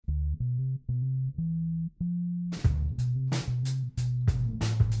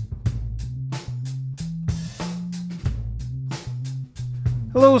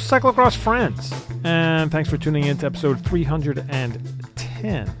Hello, cyclocross friends, and thanks for tuning in to episode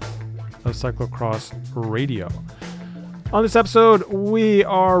 310 of Cyclocross Radio. On this episode, we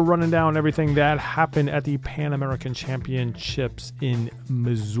are running down everything that happened at the Pan American Championships in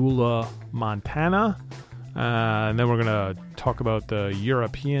Missoula, Montana. And then we're going to talk about the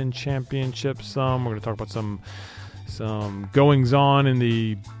European Championships some. We're going to talk about some goings-on in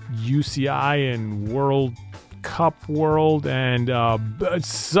the UCI and World Cup world, and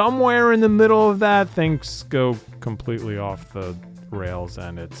somewhere in the middle of that, things go completely off the rails,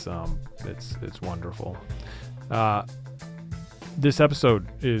 and it's wonderful. This episode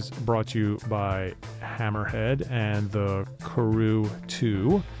is brought to you by Hammerhead and the Karoo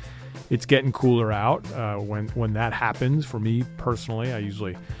 2. It's getting cooler out. When that happens, for me personally, I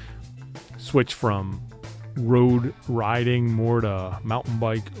usually switch from road riding more to mountain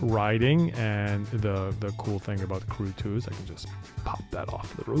bike riding, and the cool thing about the Karoo 2 is I can just pop that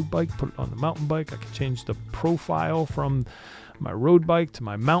off the road bike, put it on the mountain bike. I can change the profile from my road bike to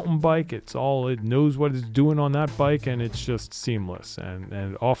my mountain bike. It knows what it's doing on that bike, and it's just seamless,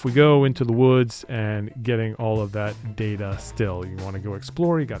 and off we go into the woods and getting all of that data. Still, you want to go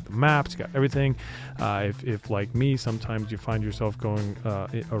explore, you got the maps, you got everything. If like me, sometimes you find yourself going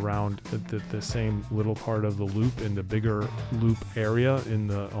around the same little part of the loop in the bigger loop area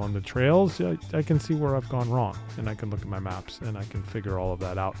on the trails, I can see where I've gone wrong, and I can look at my maps and I can figure all of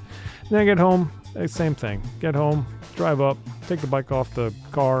that out. And then I get home, same thing. Get home, drive up, take the bike off the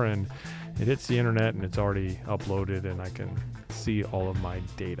car, and it hits the internet, and it's already uploaded, and I can see all of my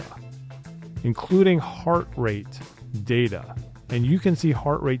data, including heart rate data. And you can see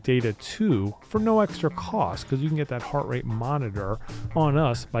heart rate data too for no extra cost, because you can get that heart rate monitor on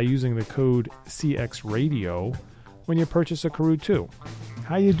us by using the code CXRadio when you purchase a Karoo 2.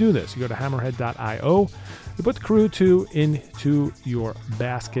 How you do this? You go to hammerhead.io, you put the Karoo 2 into your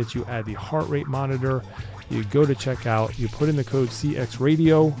basket, you add the heart rate monitor, you go to checkout, you put in the code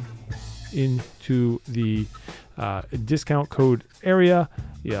CXRadio into the discount code area,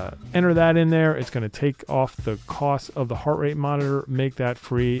 you enter that in there, it's going to take off the cost of the heart rate monitor, make that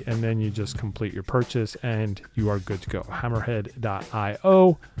free, and then you just complete your purchase and you are good to go.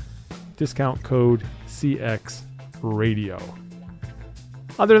 Hammerhead.io, discount code CXRadio.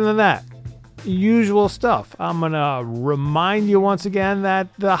 Other than that, usual stuff. I'm going to remind you once again that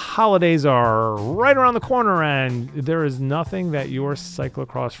the holidays are right around the corner, and there is nothing that your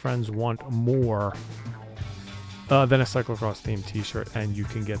cyclocross friends want more than a cyclocross themed t-shirt, and you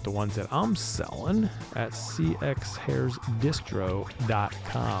can get the ones that I'm selling at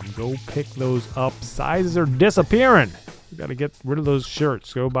cxhairsdistro.com. Go pick those up. Sizes are disappearing. You got to get rid of those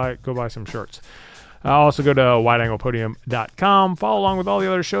shirts. Go buy some shirts. Also go to wideanglepodium.com. Follow along with all the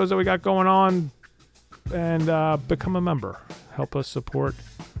other shows that we got going on, and become a member. Help us support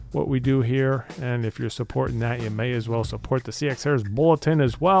what we do here. And if you're supporting that, you may as well support the CX Hairs Bulletin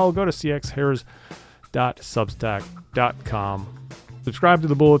as well. Go to cxhairs.substack.com. Subscribe to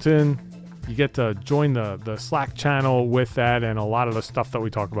the Bulletin. You get to join the Slack channel with that, and a lot of the stuff that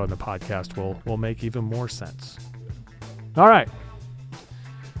we talk about in the podcast will make even more sense. All right.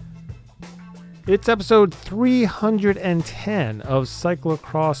 It's episode 310 of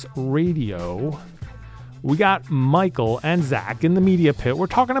Cyclocross Radio. We got Michael and Zach in the media pit. We're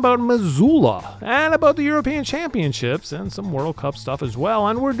talking about Missoula and about the European Championships and some World Cup stuff as well.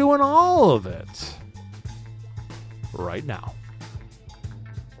 And we're doing all of it right now.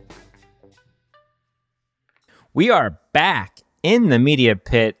 We are back in the media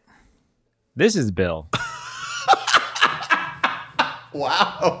pit. This is Bill.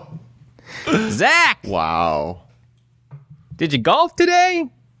 Wow. Zach! Wow. Did you golf today?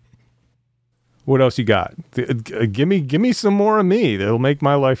 What else you got? Give me some more of me. That'll make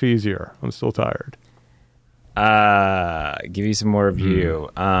my life easier. I'm still tired. Give you some more of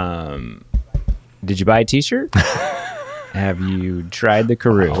you. Did you buy a t-shirt? Have you tried the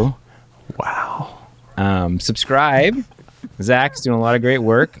Karoo? Wow. Subscribe. Zach's doing a lot of great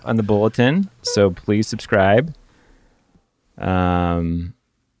work on the Bulletin, so please subscribe.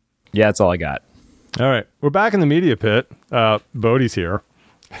 Yeah, that's all I got. All right. We're back in the media pit. Bodie's here.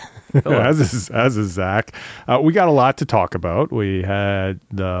 as is Zach. We got a lot to talk about. We had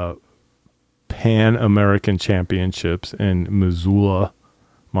the Pan American Championships in Missoula,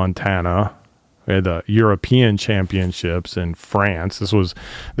 Montana. We had the European Championships in France. This was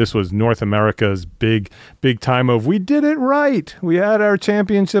North America's big time of we did it right. We had our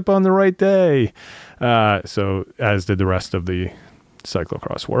championship on the right day. So as did the rest of the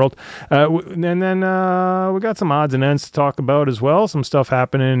cyclocross world. And then we got some odds and ends to talk about as well. Some stuff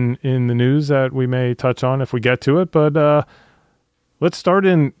happening in the news that we may touch on if we get to it. But Let's start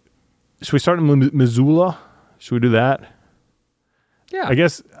in. Should we start in Missoula? Should we do that? Yeah. I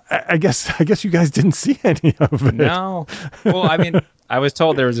guess you guys didn't see any of it. No. Well, I mean, I was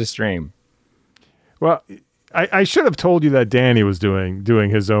told there was a stream. Well, I should have told you that Danny was doing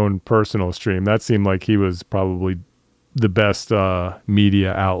his own personal stream. That seemed like he was probably the best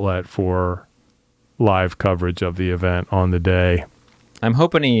media outlet for live coverage of the event on the day. I'm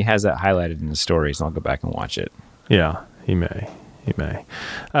hoping he has that highlighted in his stories, and I'll go back and watch it. Yeah, he may.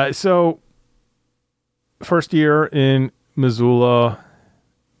 So, first year in Missoula,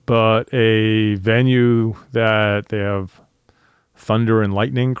 but a venue that they have Thunder and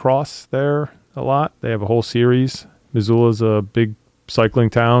Lightning cross there a lot. They have a whole series. Missoula's a big cycling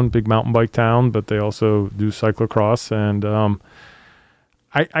town, big mountain bike town, but they also do cyclocross. And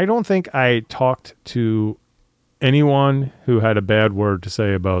I don't think I talked to anyone who had a bad word to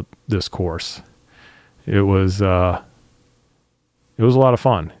say about this course. It was a lot of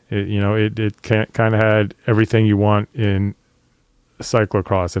fun. It kind of had everything you want in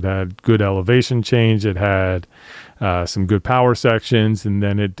cyclocross. It had good elevation change. It had some good power sections, and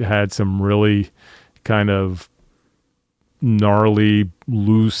then it had some really kind of gnarly,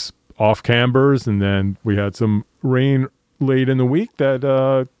 loose off cambers. And then we had some rain late in the week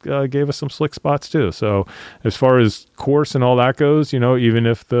that gave us some slick spots too. So as far as course and all that goes, even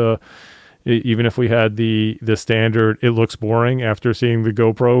if we had the standard, it looks boring after seeing the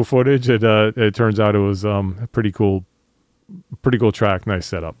GoPro footage, it turns out it was a pretty cool track, nice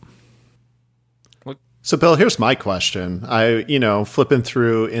setup. So, Bill, here's my question. I, flipping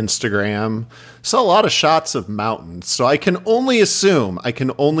through Instagram, saw a lot of shots of mountains. So I can only assume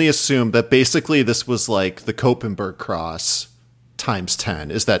that basically this was like the Koppenberg Cross times 10.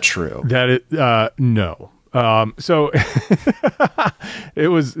 Is that true? No. So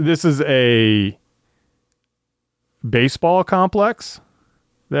this is a baseball complex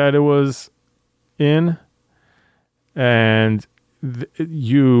that it was in, and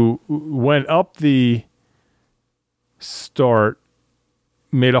you went up the start,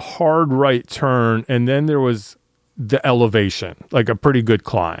 made a hard right turn, and then there was the elevation, like a pretty good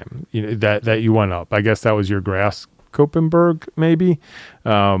climb, that you went up. I guess that was your grass Koppenberg, maybe,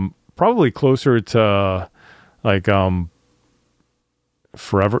 probably closer to like Forever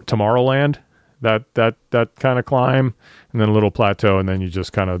Tomorrowland, that kind of climb, and then a little plateau, and then you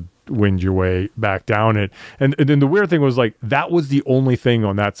just kind of wind your way back down it. And then the weird thing was, like, that was the only thing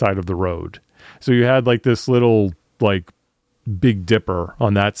on that side of the road. So you had like this little like Big Dipper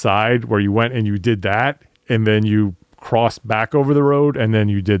on that side where you went and you did that, and then you crossed back over the road, and then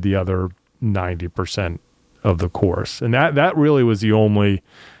you did the other 90% of the course. And that really was the only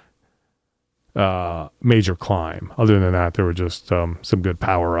major climb. Other than that, there were just some good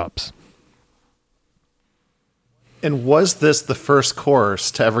power-ups. And was this the first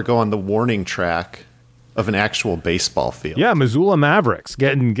course to ever go on the warning track of an actual baseball field? Yeah, Missoula Mavericks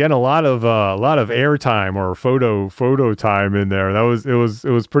getting a lot of airtime or photo time in there. It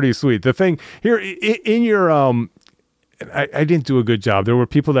was pretty sweet. The thing here in your I didn't do a good job. There were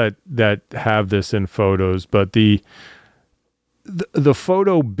people that have this in photos, but the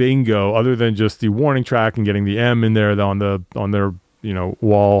photo bingo, other than just the warning track and getting the M in there on their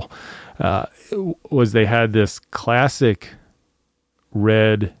wall, was they had this classic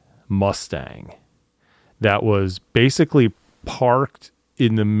red Mustang that was basically parked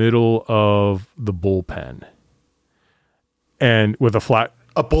in the middle of the bullpen, and with a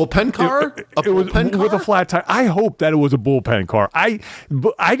bullpen car? With a flat tire. I hope that it was a bullpen car. I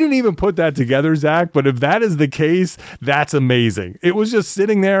didn't even put that together, Zach, but if that is the case, that's amazing. It was just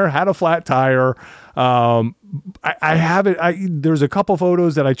sitting there, had a flat tire. I have it. There's a couple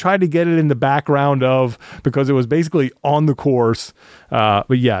photos that I tried to get it in the background of because it was basically on the course.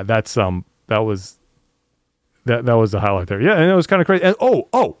 But yeah, that was the highlight there. Yeah, and it was kind of crazy. And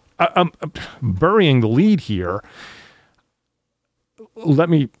I'm burying the lead here. Let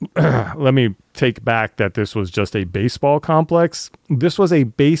me take back that this was just a baseball complex. This was a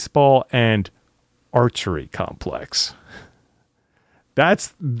baseball and archery complex. I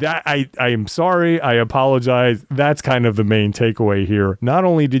am sorry. I apologize. That's kind of the main takeaway here. Not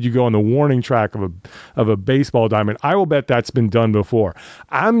only did you go on the warning track of a baseball diamond, I will bet that's been done before.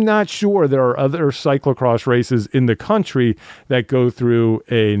 I'm not sure there are other cyclocross races in the country that go through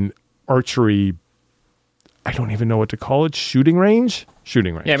an archery, I don't even know what to call it, shooting range.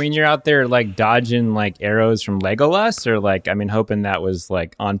 Yeah, I mean, you're out there like dodging like arrows from Legolas, or like, I mean, hoping that was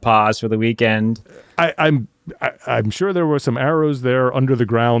like on pause for the weekend. I'm sure there were some arrows there under the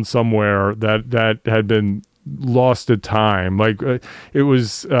ground somewhere that had been lost to time. Like it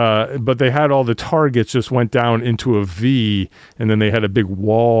was, but they had all the targets just went down into a V, and then they had a big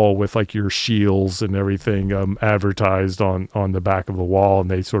wall with like your shields and everything advertised on the back of the wall, and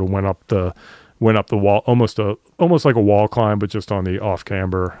they sort of went up the wall, almost like a wall climb, but just on the off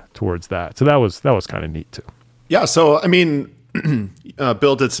camber towards that. So that was kind of neat too. Yeah. So I mean,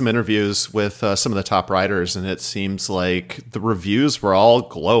 Bill did some interviews with some of the top riders, and it seems like the reviews were all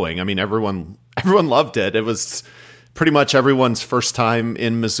glowing. I mean, everyone loved it. It was pretty much everyone's first time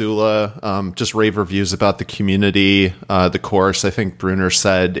in Missoula. Just rave reviews about the community, the course. I think Brunner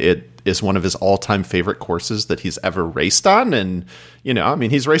said it is one of his all-time favorite courses that he's ever raced on. And, I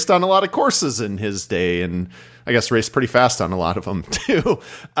mean, he's raced on a lot of courses in his day, and I guess raced pretty fast on a lot of them too.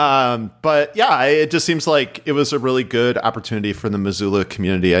 But yeah, it just seems like it was a really good opportunity for the Missoula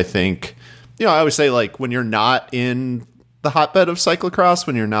community. I think, I always say, like, when you're not in the hotbed of cyclocross,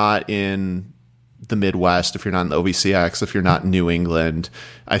 when you're not in the Midwest, if you're not in the OVCX, if you're not in New England,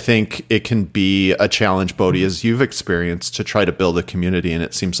 I think it can be a challenge, Bodie, as you've experienced, to try to build a community. And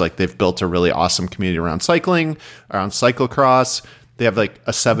it seems like they've built a really awesome community around cycling, around cyclocross. They have like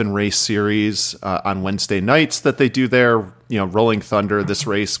a 7-race series on Wednesday nights that they do there. Rolling Thunder, this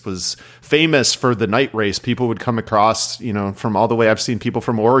race was famous for the night race. People would come across, from all the way. I've seen people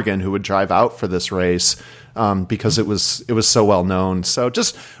from Oregon who would drive out for this race because it was so well known. So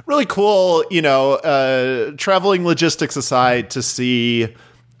just really cool, traveling logistics aside, to see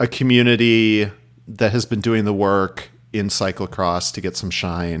a community that has been doing the work in cyclocross to get some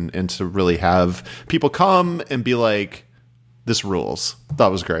shine, and to really have people come and be like, this rules.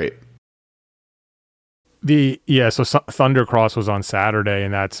 That was great. So Thundercross was on Saturday,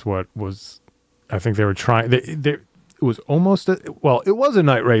 and that's what was, I think they were trying, it was almost, it was a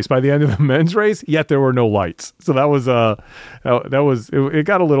night race by the end of the men's race, yet there were no lights. So that was, it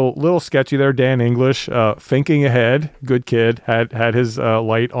got a little sketchy there. Dan English, thinking ahead, good kid, had his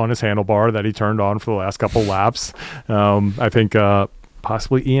light on his handlebar that he turned on for the last couple laps. I think,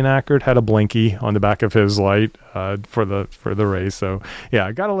 possibly Ian Ackert had a blinky on the back of his light for the race. So yeah,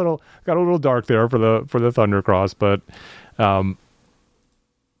 it got a little dark there for the Thundercross, but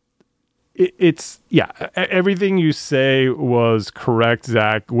everything you say was correct,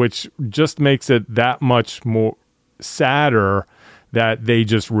 Zach, which just makes it that much more sadder that they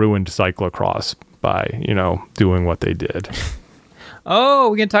just ruined cyclocross by doing what they did. Oh,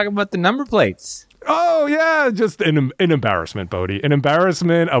 we can talk about the number plates. Oh, yeah, just an embarrassment, Bodie. An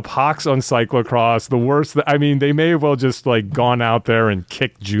embarrassment, a pox on cyclocross. The worst. They may have well just like gone out there and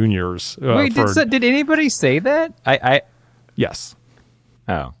kicked juniors. Wait, did anybody say that? Yes.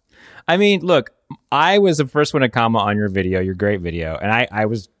 Oh. Look, I was the first one to comment on your video, your great video, and I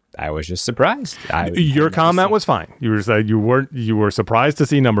was just surprised. Your comment was fine. You were surprised to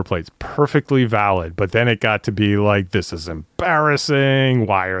see number plates. Perfectly valid. But then it got to be like, this is embarrassing.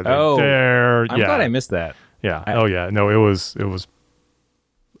 Why are they there? I'm glad I missed that. Yeah. No, it was.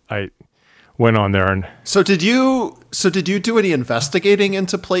 I went on there and. So did you do any investigating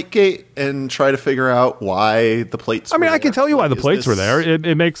into Plategate and try to figure out why the plates? I can tell you why the plates were there.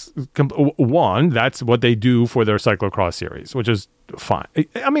 It makes one. That's what they do for their cyclocross series, which is fine.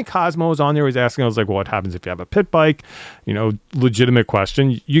 Cosmo was on there. He was asking. I was like, well, what happens if you have a pit bike? Legitimate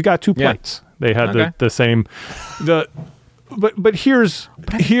question. You got two plates. They had the same. But here's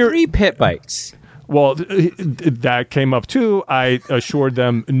 3 pit bikes. Well, that came up too. I assured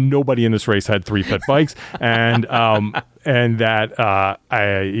them nobody in this race had 3 pit bikes, and that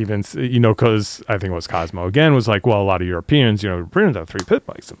I even because I think it was Cosmo again was like, well, a lot of Europeans have 3 pit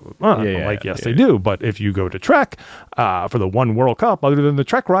bikes. Yes, they do. But if you go to Trek for the one World Cup, other than the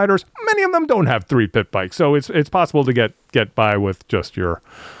Trek riders, many of them don't have 3 pit bikes. So it's possible to get by with just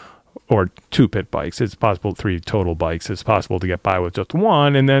or 2 pit bikes. It's possible 3 total bikes. It's possible to get by with just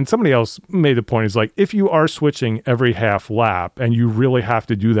 1. And then somebody else made the point is like, if you are switching every half lap and you really have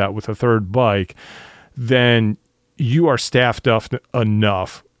to do that with a 3rd bike, then you are staffed up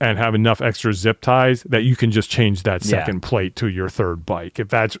enough and have enough extra zip ties that you can just change that second plate to your 3rd bike. If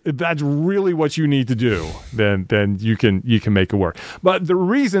that's really what you need to do, then you can make it work. But the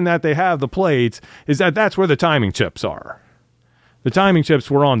reason that they have the plates is that that's where the timing chips are. The timing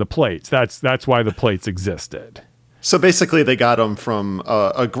chips were on the plates. That's why the plates existed. So basically, they got them from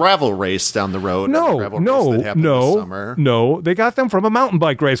a gravel race down the road. No. They got them from a mountain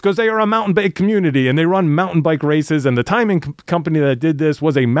bike race because they are a mountain bike community and they run mountain bike races. And the timing company that did this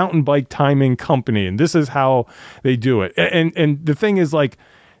was a mountain bike timing company, and this is how they do it. And the thing is, like,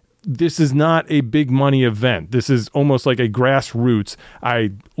 this is not a big money event. This is almost like a grassroots.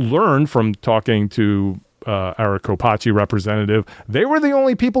 I learned from talking to our Kopachi representative, they were the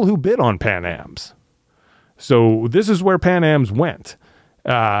only people who bid on Pan Ams. So this is where Pan Am's went.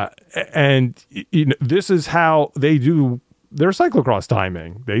 And this is how they do their cyclocross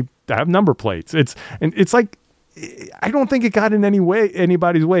timing. They have number plates. It's like, I don't think it got in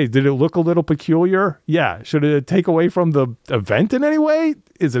anybody's way. Did it look a little peculiar? Yeah. Should it take away from the event in any way?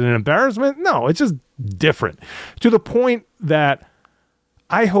 Is it an embarrassment? No, it's just different to the point that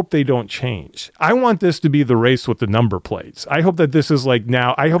I hope they don't change. I want this to be the race with the number plates. I hope that this is like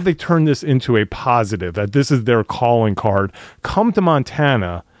now, I hope they turn this into a positive, that this is their calling card. Come to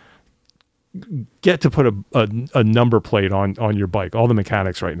Montana, get to put a number plate on your bike. All the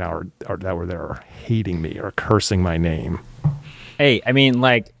mechanics right now that were there are hating me or cursing my name. Hey, I mean,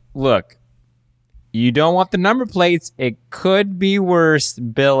 like, look, you don't want the number plates. It could be worse,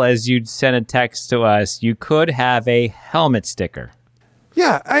 Bill, as you'd send a text to us. You could have a helmet sticker.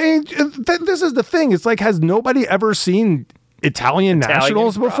 Yeah, I mean, this is the thing. It's like, has nobody ever seen Italian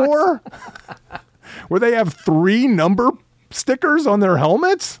Nationals before? Where they have 3 number stickers on their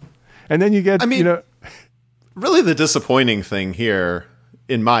helmets? And then you get, really the disappointing thing here,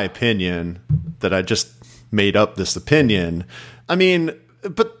 in my opinion, that I just made up this opinion. I mean,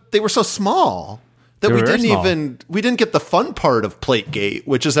 but they were so small that we didn't get the fun part of Plategate,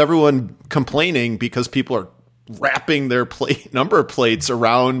 which is everyone complaining because people are wrapping their number plates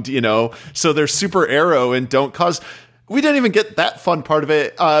around, so they're super aero and don't cause. We didn't even get that fun part of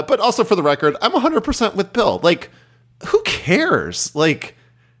it. But also, for the record, I'm 100% with Bill. Like, who cares? Like,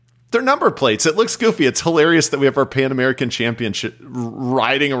 they're number plates. It looks goofy. It's hilarious that we have our Pan American Championship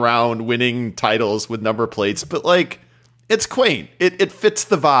riding around winning titles with number plates. But, like, it's quaint. It fits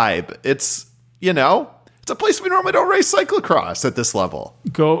the vibe. It's, it's a place we normally don't race cyclocross at this level.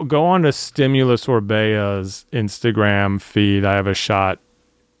 Go on to Stimulus Orbea's Instagram feed. I have a shot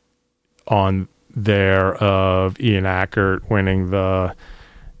on there of Ian Ackert winning the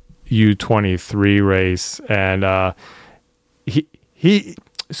U23 race, and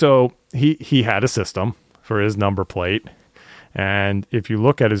he had a system for his number plate, and if you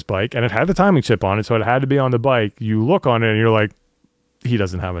look at his bike, and it had the timing chip on it, so it had to be on the bike. You look on it, and you're like, he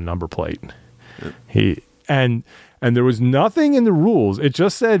doesn't have a number plate. And there was nothing in the rules. It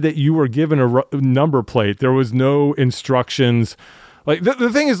just said that you were given a number plate. There was no instructions. Like the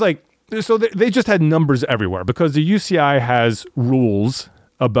thing is, like, so they just had numbers everywhere because the UCI has rules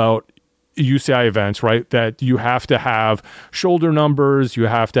about UCI events, right? That you have to have shoulder numbers, you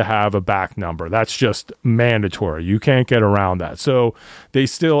have to have a back number. That's just mandatory. You can't get around that. So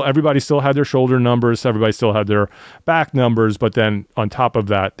everybody still had their shoulder numbers, everybody still had their back numbers, but then on top of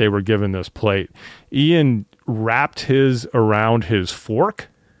that, they were given this plate. Ian wrapped his around his fork,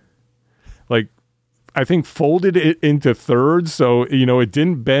 like, I think folded it into thirds, so it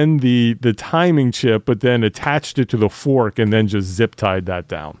didn't bend the timing chip, but then attached it to the fork and then just zip tied that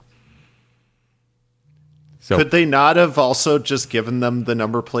down. So, could they not have also just given them the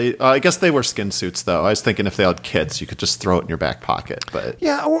number plate? I guess they were skin suits, though. I was thinking if they had kits, you could just throw it in your back pocket. But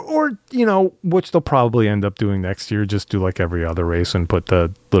yeah, or which they'll probably end up doing next year, just do like every other race and put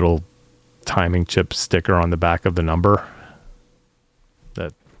the little timing chip sticker on the back of the number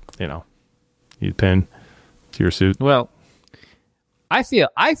that you pin to your suit. Well, I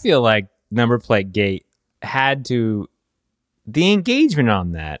feel like number plate gate the engagement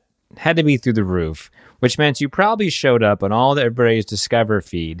on that had to be through the roof, which meant you probably showed up on all everybody's Discover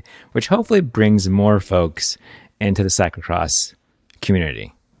feed, which hopefully brings more folks into the cyclocross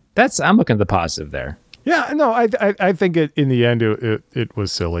community. I'm looking at the positive there. Yeah, no, I think in the end it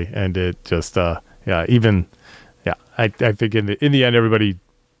was silly, and it just I think in the end everybody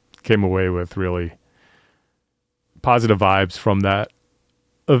came away with really positive vibes from that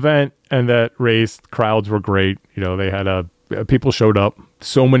event and that race. Crowds were great. They had people showed up.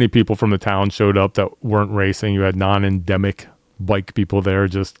 So many people from the town showed up that weren't racing. You had non-endemic bike people there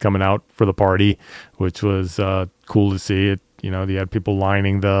just coming out for the party, which was cool to see. It, you had people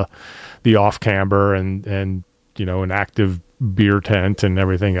lining the off camber and an active beer tent and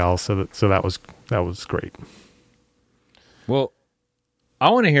everything else. So that was great. Well, I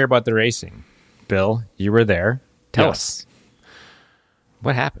want to hear about the racing. Bill, you were there. Tell us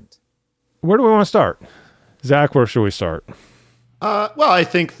what happened. Where do we want to start? Zach, where should we start? Well, I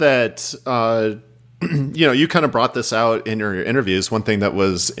think that, you kind of brought this out in your interviews. One thing that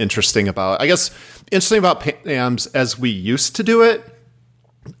was interesting about Pan Am's as we used to do it,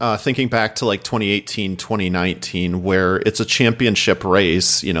 thinking back to like 2018, 2019, where it's a championship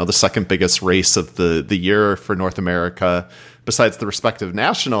race, the second biggest race of the year for North America, besides the respective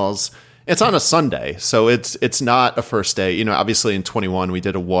nationals. It's on a Sunday, so it's not a first day. Obviously in 21 we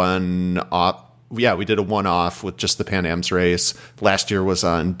did a one we did a one-off with just the Pan Am's race. Last year was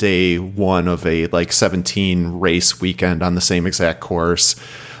on day one of a like 17 race weekend on the same exact course.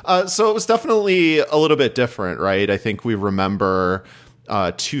 So it was definitely a little bit different, right? I think we remember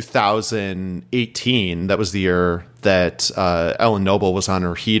 2018. That was the year that Ellen Noble was on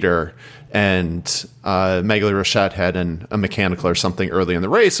her heater, and Magali Rochette had a mechanical or something early in the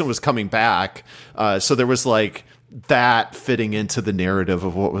race and was coming back. So there was like that fitting into the narrative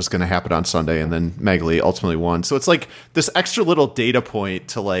of what was going to happen on Sunday, and then Magali ultimately won. So it's like this extra little data point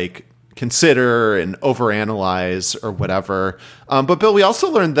to like consider and overanalyze or whatever. But Bill, we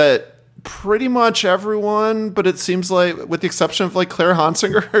also learned that pretty much everyone, but it seems like with the exception of like Claire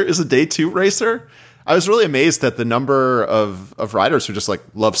Honsinger, is a day 2 racer. I was really amazed at the number of riders who just like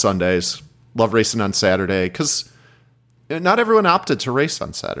love Sundays, love racing on Saturday, because not everyone opted to race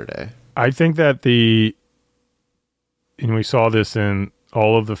on Saturday. I think that and we saw this in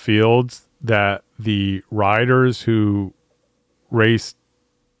all of the fields, that the riders who raced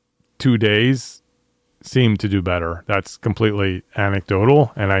 2 days seem to do better. That's completely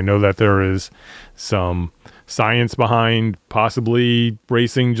anecdotal, and I know that there is some science behind possibly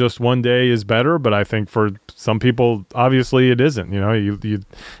racing just one day is better, but I think for some people, obviously it isn't. You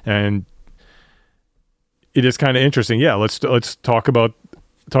and it is kind of interesting. Yeah, let's talk about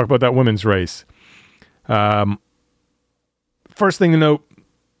that women's race. First thing to note,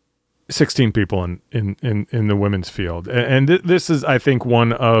 16 people in the women's field. And this is, I think,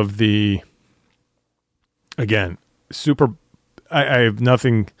 one of the, again, I have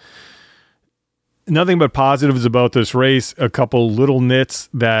nothing but positives about this race. A couple little nits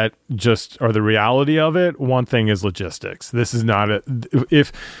that just are the reality of it. One thing is logistics. This is not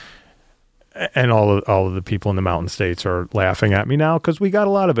and all of the people in the mountain states are laughing at me now because we got a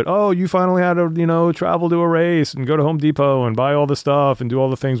lot of it. Oh, you finally had to, travel to a race and go to Home Depot and buy all the stuff and do all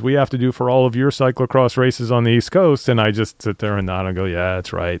the things we have to do for all of your cyclocross races on the East Coast. And I just sit there and nod and go, yeah,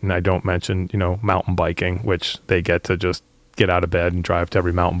 that's right. And I don't mention, mountain biking, which they get to just get out of bed and drive to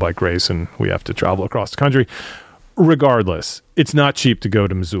every mountain bike race, and we have to travel across the country. Regardless, it's not cheap to go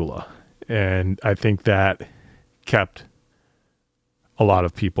to Missoula. And I think that kept a lot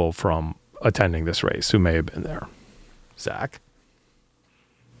of people from attending this race who may have been there. Zach?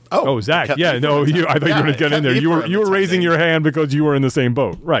 Oh, Zach. Yeah, no, I thought you were going to get in there. You were raising your hand because you were in the same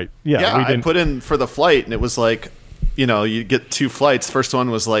boat. Right. Yeah, I put in for the flight, and it was like, you get 2 flights. First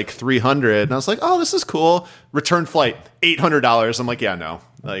one was like $300, and I was like, oh, this is cool. Return flight, $800. I'm like, yeah, no,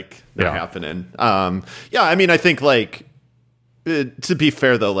 like, not happening. I mean, I think like, to be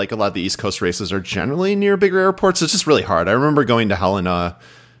fair though, like a lot of the East Coast races are generally near bigger airports. It's just really hard. I remember going to Helena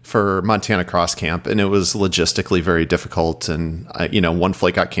for Montana Cross Camp, and it was logistically very difficult. And one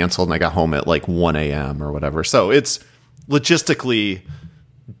flight got canceled, and I got home at like 1 a.m. or whatever. So it's logistically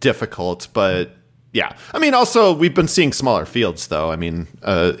difficult, but yeah. I mean, also we've been seeing smaller fields though. I mean,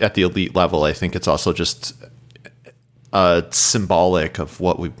 at the elite level, I think it's also just symbolic of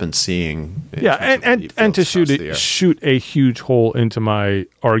what we've been seeing. Yeah, and to shoot a huge hole into my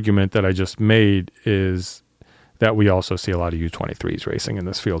argument that I just made is that we also see a lot of U23s racing in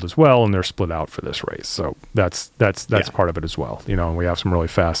this field as well, and they're split out for this race. So that's part of it as well. And we have some really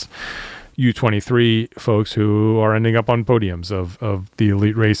fast U23 folks who are ending up on podiums of the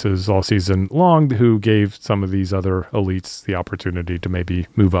elite races all season long, who gave some of these other elites the opportunity to maybe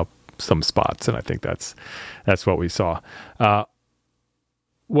move up some spots. And I think that's what we saw.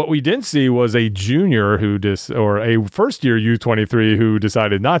 What we didn't see was a junior or a first year U23 who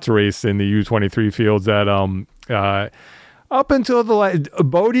decided not to race in the U23 fields that up until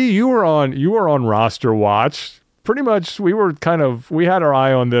Bodie, you were on roster watch. Pretty much we had our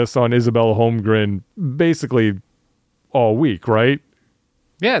eye on Isabella Holmgren basically all week, right?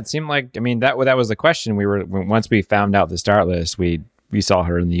 Yeah, it seemed like, that was the question. Once we found out the start list, we saw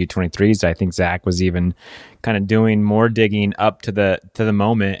her in the U23s. I think Zach was even kind of doing more digging up to the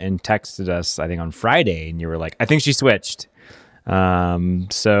moment and texted us, I think, on Friday, and you were like, I think she switched.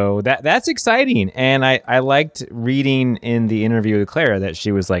 So that's exciting. And I liked reading in the interview with Clara that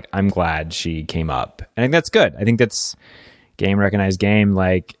she was like, I'm glad she came up. I think that's good. I think that's game recognized game.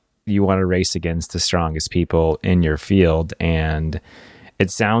 Like, you want to race against the strongest people in your field. And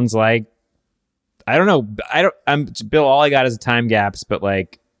it sounds like, I don't know. Bill, all I got is time gaps, but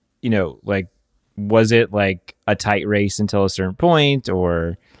was it like a tight race until a certain point,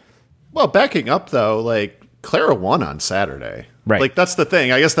 or? Well, backing up though, like Clara won on Saturday. Right. Like, that's the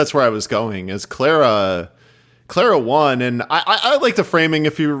thing. I guess that's where I was going, is Clara won. And I like the framing.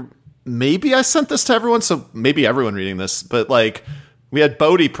 Maybe I sent this to everyone, so maybe everyone reading this, but like, we had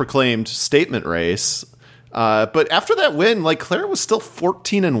Bodie proclaimed statement race. But after that win, like Clara was still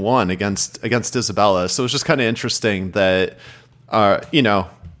 14-1 against Isabella. So it was just kind of interesting that,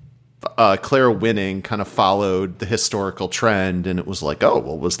 Clara winning kind of followed the historical trend. And it was like, oh,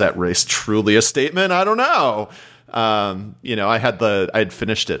 well, was that race truly a statement? I don't know. I had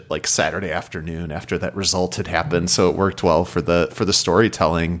finished it like Saturday afternoon after that result had happened. So it worked well for the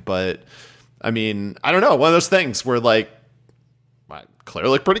storytelling. But I mean, I don't know. One of those things where like, Clara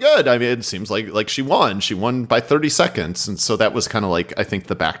looked pretty good. I mean, it seems like she won. She won by 30 seconds. And so that was kind of like, I think,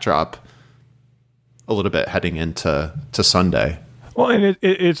 the backdrop a little bit heading into Sunday. Well, and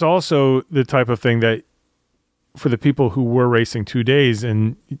it's also the type of thing that for the people who were racing 2 days,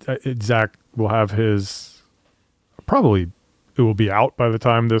 and Zach will have his, probably it will be out by the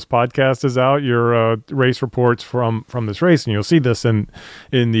time this podcast is out, your race reports from this race. And you'll see this in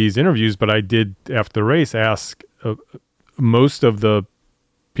these interviews. But I did, after the race, ask most of the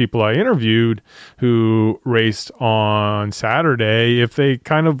people I interviewed who raced on Saturday if they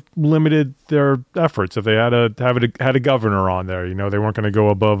kind of limited their efforts, if they had a governor on there. They weren't going to go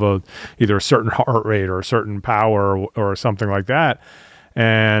above either a certain heart rate or a certain power or something like that.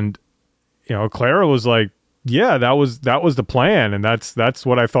 And Clara was like, yeah, that was the plan, and that's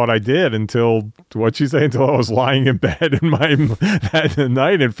what I thought I did until I was lying in bed that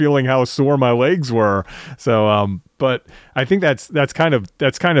night and feeling how sore my legs were. So, but I think that's kind of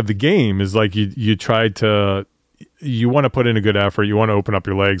the game, is like you tried to, you want to put in a good effort, you want to open up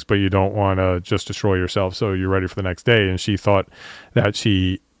your legs, but you don't want to just destroy yourself, so you're ready for the next day. And she thought that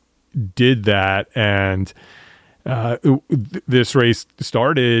she did that, and this race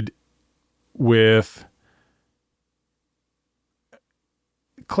started with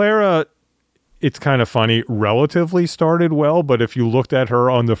Clara. It's kind of funny, relatively started well, but if you looked at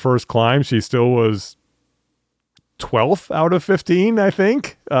her on the first climb, she still was 12th out of 15, I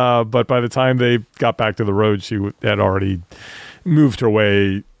think. But by the time they got back to the road, she had already moved her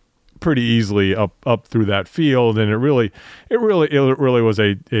way pretty easily up through that field. And it really was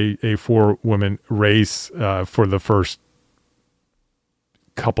a 4-woman race for the first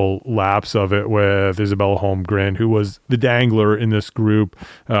couple laps of it, with Isabella Holmgren, who was the dangler in this group,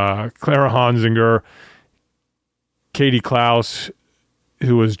 Clara Honsinger, Katie Klaus,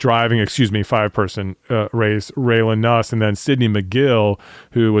 who was driving, 5-person race, Raylan Nuss, and then Sydney McGill,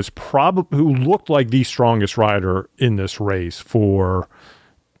 who looked like the strongest rider in this race for,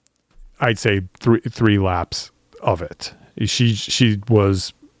 I'd say, three laps of it. She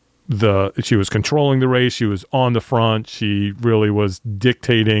was controlling the race. She was on the front. She really was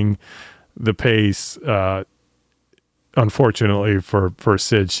dictating the pace. Unfortunately for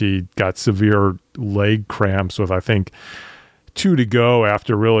Sid, she got severe leg cramps with, I think, 2 to go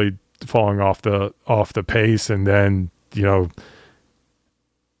after really falling off the pace. And then,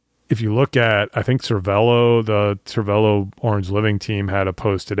 if you look at, I think the Cervelo Orange Living team had a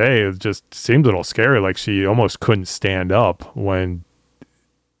post today. It just seemed a little scary. Like she almost couldn't stand up once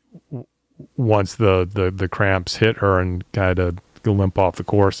the cramps hit her, and kind of limp off the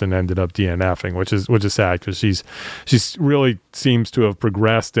course and ended up DNFing, which is sad, because she's really seems to have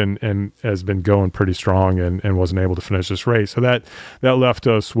progressed and has been going pretty strong and wasn't able to finish this race. So that left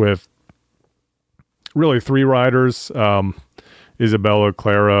us with really 3 riders, Isabella,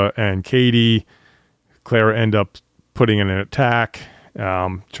 Clara, and Katie. Clara ended up putting in an attack,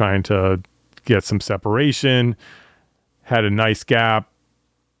 trying to get some separation, had a nice gap,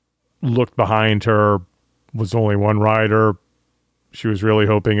 looked behind her, was only one rider. She was really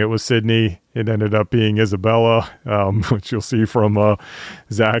hoping it was Sydney. It ended up being Isabella, which you'll see from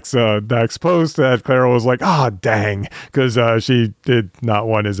Zach's post, that Clara was like, dang, because she did not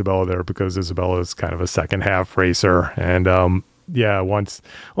want Isabella there, because Isabella is kind of a second half racer. And once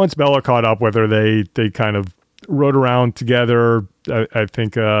Bella caught up with her, they kind of rode around together. I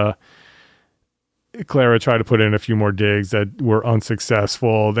think Clara tried to put in a few more digs that were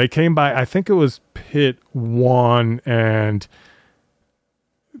unsuccessful. They came by, I think it was pit 1, and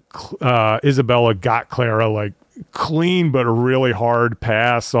Isabella got Clara like clean but a really hard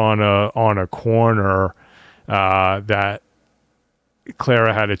pass on a corner that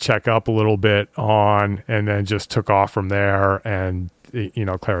Clara had to check up a little bit on, and then just took off from there. And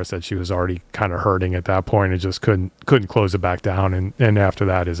Clara said she was already kind of hurting at that point and just couldn't close it back down. And after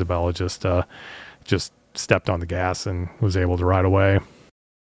that, Isabella just stepped on the gas and was able to ride away.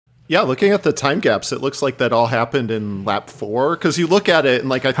 Yeah, looking at the time gaps, it looks like that all happened in lap 4. Because you look at it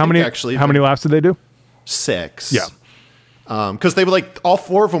and how many laps did they do? 6. Yeah. Because they were all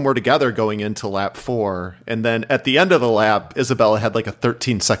 4 of them were together going into lap 4. And then at the end of the lap, Isabella had a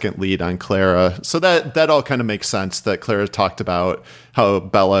 13-second lead on Clara. So that all kind of makes sense, that Clara talked about how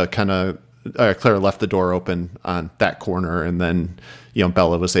Bella kind of Clara left the door open on that corner, and then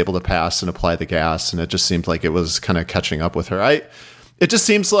Bella was able to pass and apply the gas, and it just seemed like it was kind of catching up with her. It just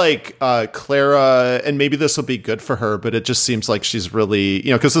seems like Clara, and maybe this will be good for her, but it just seems like she's really,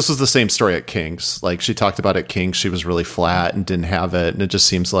 because this was the same story at Kings. Like she talked about at Kings, she was really flat and didn't have it, and it just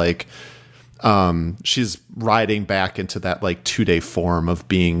seems like she's riding back into that like 2-day form of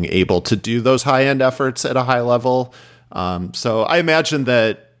being able to do those high end efforts at a high level. So I imagine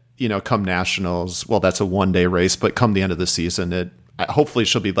that, come nationals, well, that's a 1-day race, but come the end of the season, hopefully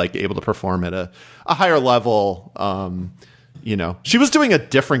she'll be like able to perform at a higher level. She was doing a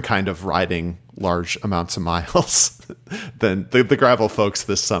different kind of riding large amounts of miles than the gravel folks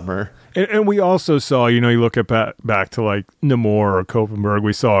this summer. And we also saw, you look at back to like Namur or Koppenberg,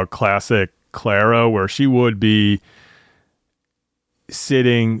 we saw a classic Clara where she would be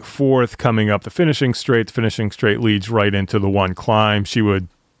sitting fourth coming up the finishing straight. The finishing straight leads right into the one climb. She would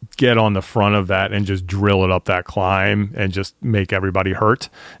get on the front of that and just drill it up that climb and just make everybody hurt.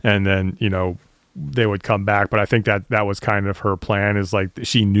 And then, they would come back. But I think that was kind of her plan, is like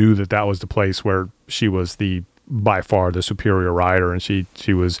she knew that was the place where she was by far the superior rider. And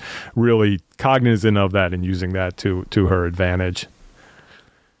she was really cognizant of that and using that to her advantage.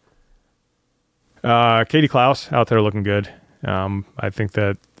 Katie Klaus out there looking good. I think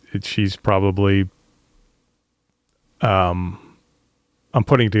that she's probably, I'm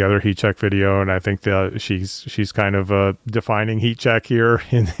putting together a heat check video, and I think that she's kind of a defining heat check here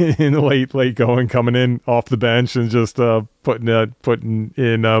in the late going, coming in off the bench and just putting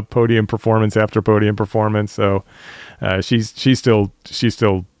in podium performance after podium performance. So she's still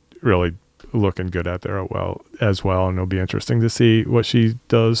really looking good out there as well, and it'll be interesting to see what she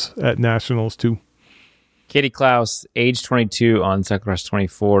does at nationals too. Katie Klaus, age 22 on Cyclocross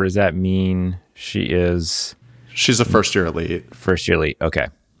 24. Does that mean she's a first-year elite? First-year elite. Okay,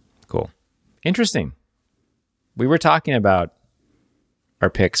 cool. Interesting. We were talking about our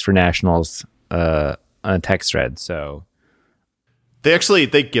picks for nationals on a text thread, so... They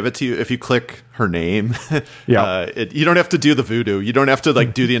give it to you if you click her name. Yeah. You don't have to do the voodoo. You don't have to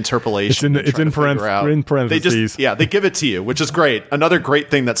do the interpolation. It's in parentheses. They give it to you, which is great. Another great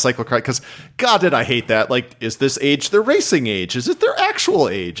thing that cyclocross, because God, did I hate that. Like, is this age their racing age? Is it their actual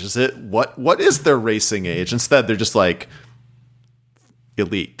age? Is it what is their racing age? Instead, they're just like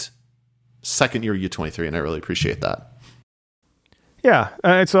elite, second year U23, and I really appreciate that.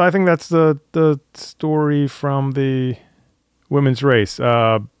 Yeah. So I think that's the story from the women's race.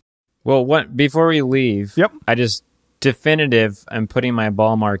 Before we leave, yep. I just definitive. I'm putting my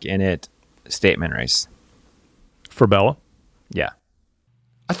ball mark in it. Statement race for Bella. Yeah,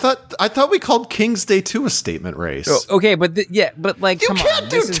 I thought we called King's Day 2 a statement race. Okay, but like, you come can't on,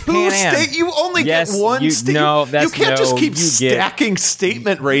 do two state. You only get one. No, you can't just keep stacking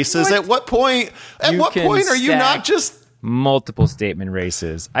statement races. What? At what point? At what point are you not just multiple statement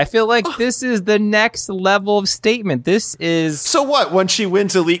races? I feel like this is the next level of statement. This is... So what? When she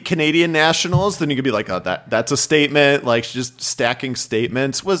wins Elite Canadian Nationals, then you could be like, oh, that's a statement. Like, she's just stacking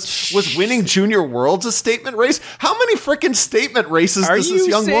statements. Was winning Junior Worlds a statement race? How many freaking statement races does this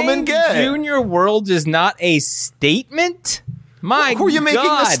young woman get? Junior Worlds is not a statement? My God. Who are you making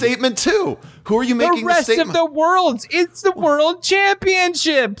a statement to? Who are you making a statement? The rest of the worlds. It's the World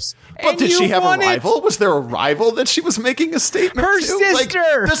Championships. But did she have a rival? Was there a rival that she was making a statement Her to?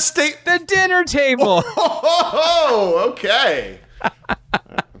 sister. The dinner table. Oh, okay.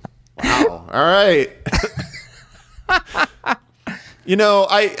 Wow. All right.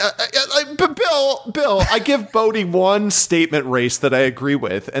 But Bill, I give Bodie one statement race that I agree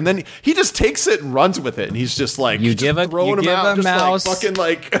with, and then he just takes it and runs with it, and he's just like, you give a mouse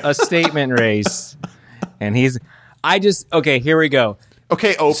a statement race, and okay, here we go.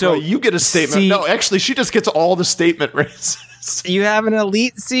 Okay, Oprah, so, you get a statement. No, actually, she just gets all the statement races. You have an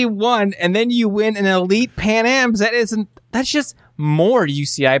Elite C1, and then you win an Elite Pan Ams. That's just more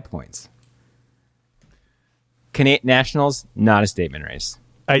UCI points. Canadian Nationals, not a statement race.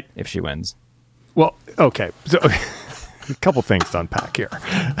 If she wins. Well, okay. So a couple things to unpack here.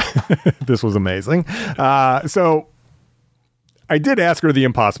 This was amazing. So I did ask her the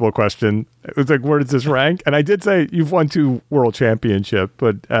impossible question. It was like, where does this rank? And I did say, you've won 2 world championships,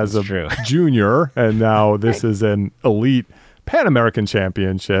 but as a junior, and now this is an elite Pan American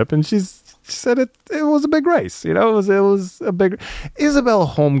championship. And she said it was a big race. It was a big... Isabelle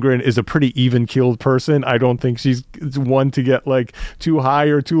Holmgren is a pretty even-keeled person. I don't think she's one to get like too high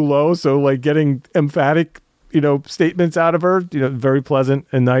or too low. So like getting emphatic, statements out of her, very pleasant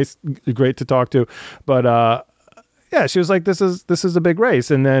and nice, great to talk to. But, Yeah, she was like, this is a big race.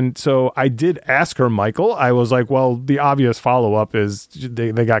 And then, so I did ask her, Michael, I was like, well, the obvious follow-up is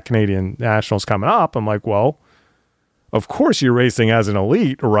they got Canadian Nationals coming up. I'm like, well, of course you're racing as an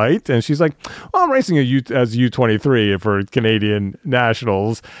elite, right? And she's like, well, I'm racing as U23 for Canadian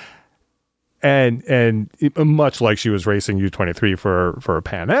Nationals. And much like she was racing U23 for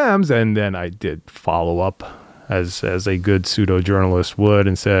Pan Ams. And then I did follow up as a good pseudo-journalist would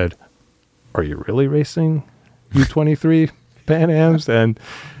and said, are you really racing U23 Pan Ams? And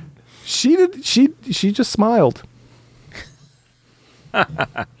she just smiled.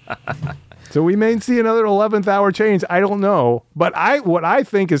 So we may see another 11th hour change. I don't know, but what I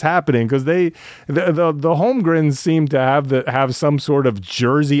think is happening, because the Holmgrens seem to have some sort of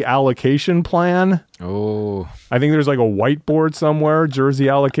jersey allocation plan. Oh, I think there's like a whiteboard somewhere, jersey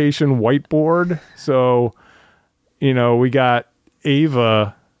allocation whiteboard. So, we got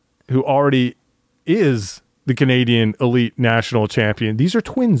Ava, who already is the Canadian Elite National Champion. These are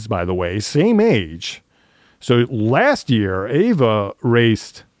twins, by the way, same age. So last year, Ava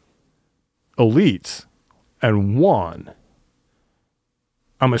raced Elites and won.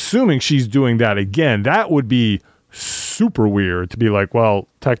 I'm assuming she's doing that again. That would be super weird to be like, well,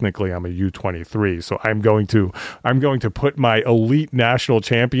 technically I'm a U23, so I'm going to put my Elite National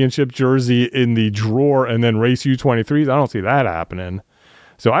Championship jersey in the drawer and then race U23s. I don't see that happening.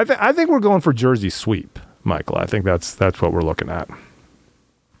 So I think we're going for jersey sweep, Michael. I think that's what we're looking at.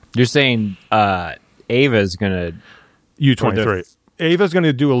 You're saying Ava's gonna U23. Ava's going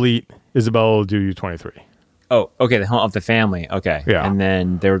to do Elite. Isabella will do U23. Oh, okay. Of the family. Okay. Yeah. And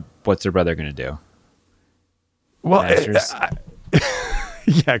then what's their brother going to do? Well,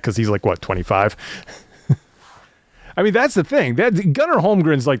 yeah, because he's like, what, 25? I mean, that's the thing. Gunnar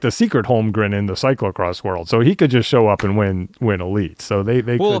Holmgren's like the secret Holmgren in the cyclocross world, so he could just show up and win Elite. So they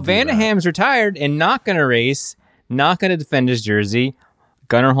well, Vanderham's retired and not going to race, not going to defend his jersey.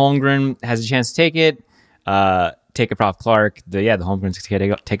 Gunnar Holmgren has a chance to take it. Take it off Clark. The Holmgrens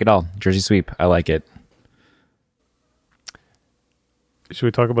take it all. Jersey sweep. I like it. Should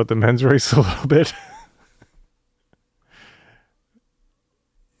we talk about the men's race a little bit?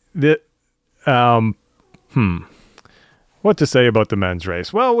 What to say about the men's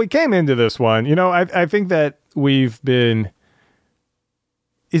race? Well, we came into this one. I think that we've been.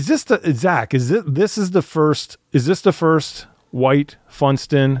 Is this the first White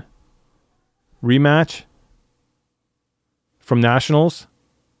Funston rematch from Nationals?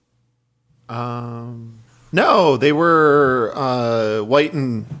 No, they were White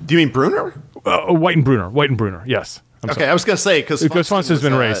and. Do you mean Brunner? White and Brunner. Yes. Okay, I was going to say because Funston's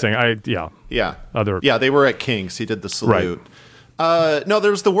been racing. Yeah, they were at Kings. He did the salute. Right. No,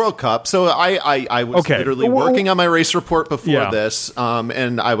 there was the World Cup. So I was literally working on my race report before this,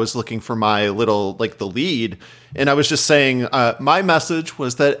 and I was looking for my little the lead, and I was just saying my message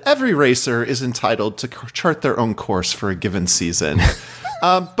was that every racer is entitled to chart their own course for a given season.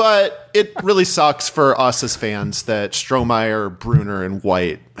 But it really sucks for us as fans that Strohmeyer, Brunner, and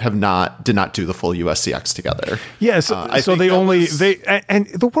White did not do the full USCX together. Yes, so they and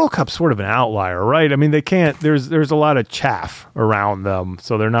the World Cup's sort of an outlier, right? I mean, they can't. There's a lot of chaff around them,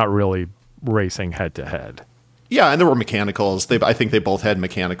 so they're not really racing head to head. Yeah, and there were mechanicals. I think they both had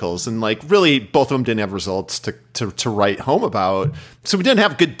mechanicals, and really both of them didn't have results to write home about. So we didn't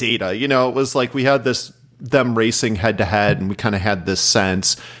have good data. It was like we had them racing head to head, and we kind of had this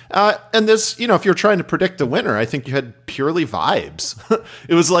sense. And this, if you're trying to predict a winner, I think you had purely vibes.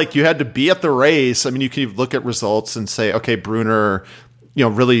 It was like you had to be at the race. I mean, you can look at results and say, okay, Brunner,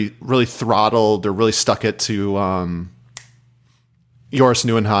 really, really throttled or really stuck it to Joris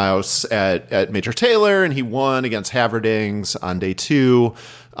Nieuwenhuis at Major Taylor, and he won against Haverdings on day 2.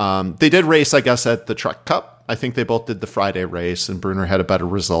 They did race, I guess, at the Truck Cup. I think they both did the Friday race, and Brunner had a better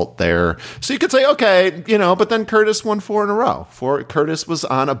result there. So you could say, okay, but then Curtis won 4 in a row. Curtis was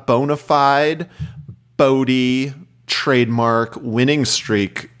on a bona fide Bodie trademark winning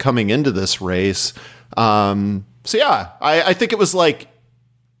streak coming into this race. So yeah, I think it was like,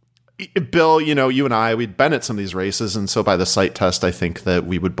 Bill, you and I, we'd been at some of these races, and so by the sight test, I think that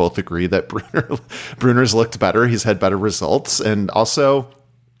we would both agree that Brunner's looked better. He's had better results, and also,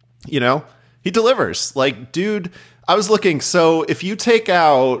 he delivers. Dude, I was looking. So if you take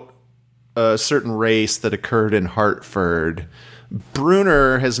out a certain race that occurred in Hartford,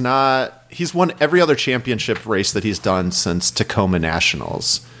 Brunner he's won every other championship race that he's done since Tacoma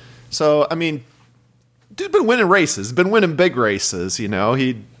Nationals. So, I mean, dude been winning races, been winning big races. He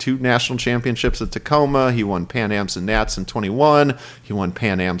 2 national championships at Tacoma. He won Pan Ams and Nats in 21. He won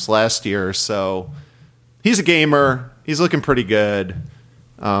Pan Ams last year. So he's a gamer. He's looking pretty good.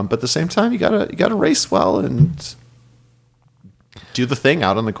 But at the same time, you gotta race well, and do the thing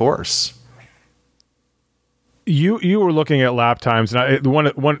out on the course. You were looking at lap times, and one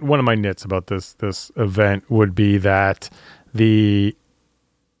of my nits about this event would be that the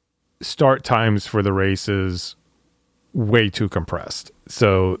start times for the races way too compressed.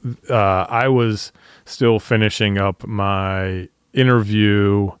 So I was still finishing up my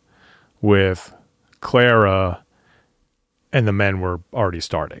interview with Clara, and the men were already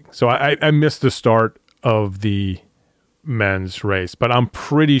starting. So I missed the start of the men's race, but I'm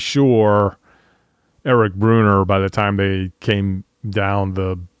pretty sure Eric Bruner, by the time they came down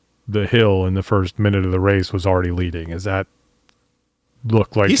the hill in the first minute of the race, was already leading. Is that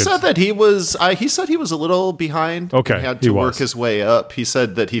look like he said that he was a little behind. Okay, he had to work his way up. He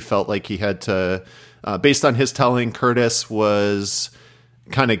said that he felt like he had to, based on his telling, Curtis was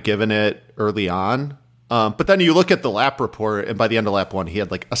kind of given it early on. But then you look at the lap report, and by the end of lap 1, he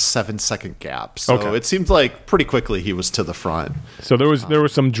had like a 7-second gap. So It seemed like pretty quickly he was to the front. So there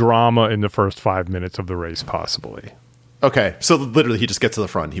was some drama in the first 5 minutes of the race, possibly. Okay, so literally he just gets to the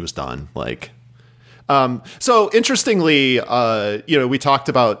front and he was done. So interestingly, we talked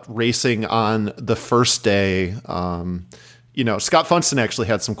about racing on the first day. Scott Funston actually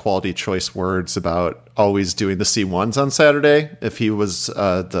had some quality choice words about always doing the C1s on Saturday. If he was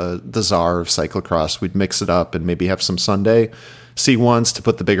the czar of cyclocross, we'd mix it up and maybe have some Sunday C1s to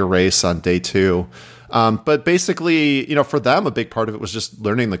put the bigger race on day 2. But basically, for them, a big part of it was just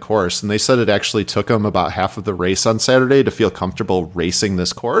learning the course. And they said it actually took them about half of the race on Saturday to feel comfortable racing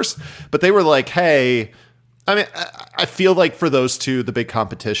this course. But they were like, hey, I feel like for those two, the big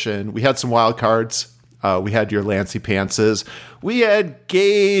competition, we had some wild cards. We had your Lancey Pantses. We had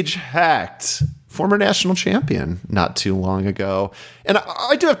Gage Hecht, former national champion, not too long ago. And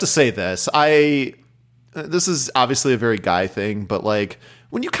I do have to say this. This is obviously a very guy thing, but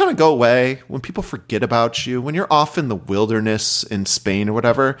when you kind of go away, when people forget about you, when you're off in the wilderness in Spain or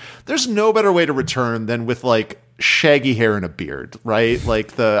whatever, there's no better way to return than with shaggy hair and a beard, right?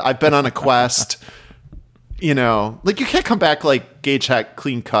 I've been on a quest, you can't come back like Gage Hecht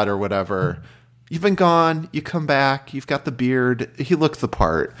clean cut or whatever. You've been gone. You come back. You've got the beard. He looked the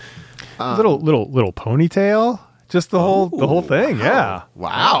part. Little ponytail. Just the whole thing. Yeah.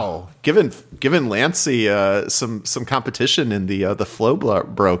 Wow. Giving Lancey some competition in the Flow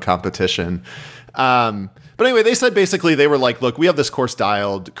Bro competition. But anyway, they said basically they were like, look, we have this course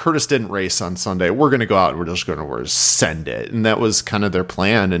dialed. Curtis didn't race on Sunday. We're going to go out and we're just going to send it. And that was kind of their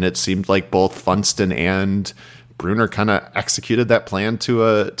plan. And it seemed like both Funston and Bruner kind of executed that plan to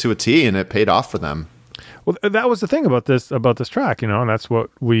a T, and it paid off for them. Well, that was the thing about this track, and that's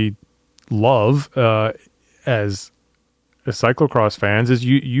what we love as cyclocross fans is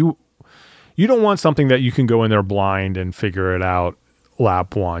you don't want something that you can go in there blind and figure it out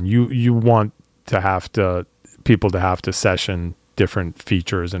lap 1. You want people to have to session different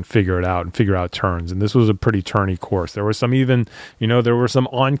features and figure out turns. And this was a pretty turny course. There was some there were some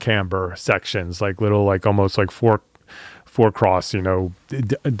on camber sections, almost like four cross,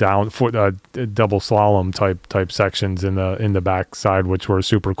 down for double slalom type sections in the backside, which were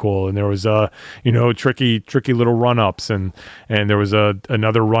super cool. And there was tricky little run ups, and there was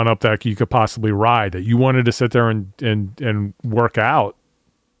another run up that you could possibly ride that you wanted to sit there and work out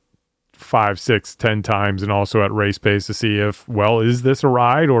 5, 6, 10 times, and also at race pace to see if, is this a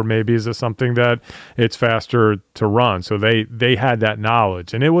ride, or maybe is this something that it's faster to run? So they had that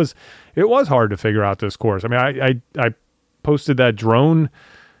knowledge, and it was hard to figure out this course. I posted that drone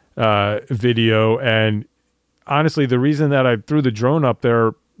video, and honestly, the reason that I threw the drone up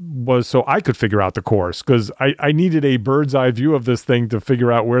there was so I could figure out the course, because I needed a bird's eye view of this thing to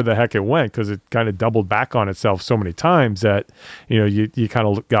figure out where the heck it went, because it kind of doubled back on itself so many times that you kind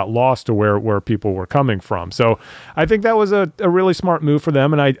of got lost to where people were coming from. So I think that was a really smart move for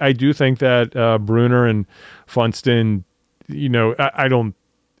them, and I do think that Bruner and Funston, I don't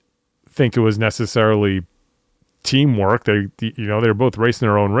think it was necessarily teamwork. They were both racing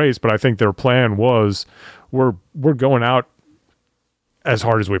their own race, but I think their plan was we're going out as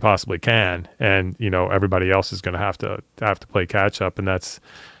hard as we possibly can, and everybody else is going to have to play catch up, and that's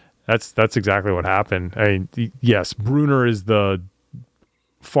exactly what happened. Yes, Bruner is the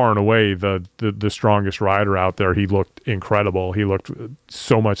far and away the strongest rider out there. He looked incredible. He looked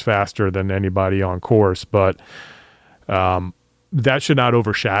so much faster than anybody on course, but that should not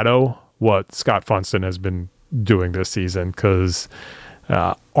overshadow what Scott Funston has been doing this season, because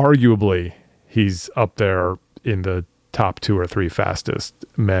arguably he's up there in the top 2 or 3 fastest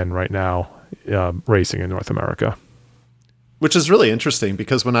men right now racing in North America. Which is really interesting,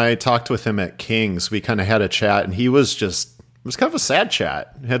 because when I talked with him at Kings, we kind of had a chat, and it was kind of a sad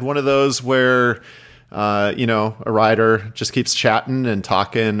chat. He had one of those where a rider just keeps chatting and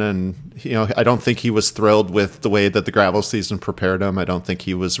talking, and I don't think he was thrilled with the way that the gravel season prepared him. I don't think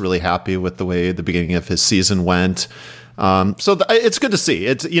he was really happy with the way the beginning of his season went. It's good to see.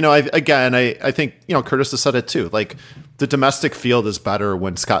 It's I think Curtis has said it too. Like, the domestic field is better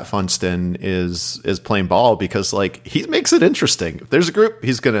when Scott Funston is playing ball, because like he makes it interesting. If there's a group,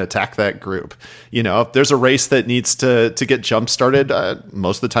 he's going to attack that group. If there's a race that needs to get jump started,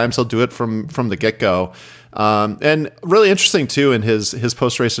 most of the times he'll do it from the get go. And really interesting too in his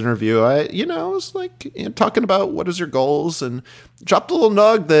post race interview. I was like talking about what is your goals, and dropped a little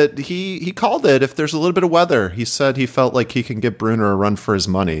nug that he called it. If there's a little bit of weather, he said he felt like he can give Brunner a run for his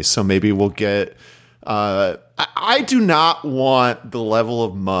money. So maybe we'll get. I do not want the level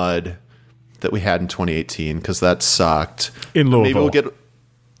of mud that we had in 2018, because that sucked. In Louisville. Maybe we'll get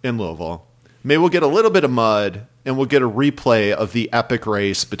in Louisville. Maybe we'll get a little bit of mud, and we'll get a replay of the epic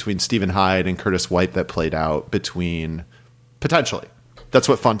race between Stephen Hyde and Curtis White that played out between, potentially. That's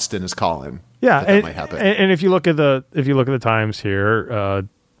what Funston is calling. Yeah, that might happen. And if you look at the times here,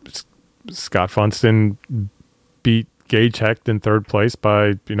 Scott Funston beat Gage Hecht in third place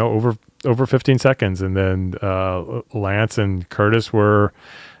by over 15 seconds, and then Lance and Curtis were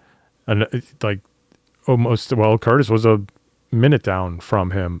almost. Well, Curtis was a minute down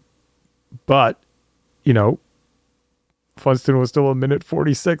from him, but Funston was still a minute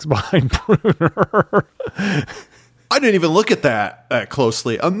 46 behind Brunner. I didn't even look at that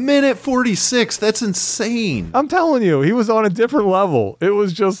closely. A minute 46. That's insane. I'm telling you, he was on a different level. It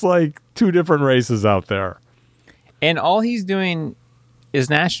was just like two different races out there. And all he's doing is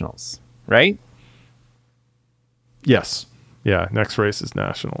nationals, right? Yes. Yeah, next race is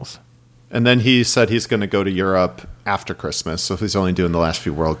nationals. And then he said he's going to go to Europe after Christmas. So he's only doing the last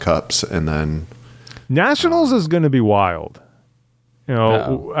few World Cups, and then nationals is going to be wild.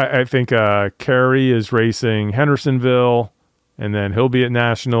 I think Carey is racing Hendersonville, and then he'll be at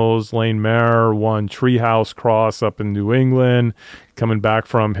nationals. Lane Mayer won Treehouse Cross up in New England, coming back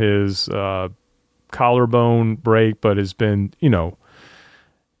from his collarbone break, but has been, in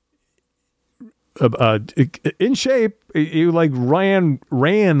shape. He ran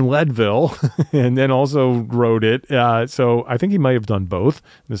Leadville and then also rode it. So I think he might have done both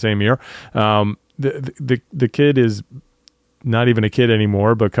in the same year. The kid is not even a kid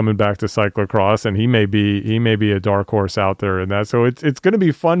anymore, but coming back to cyclocross, and he may be a dark horse out there in that. So it's going to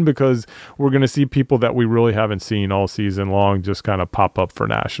be fun, because we're going to see people that we really haven't seen all season long just kind of pop up for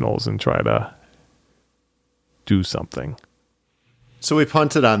nationals and try to do something. So we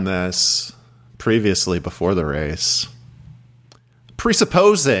punted on this previously before the race,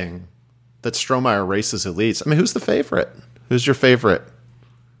 presupposing that Strohmeyer races elites. I mean, who's the favorite? Who's your favorite?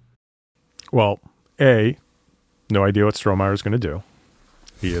 Well, no idea what Strohmeyer is going to do.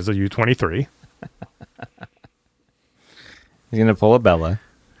 He is a U23. He's going to pull a Bella.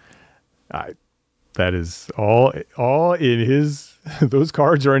 That is all in his. Those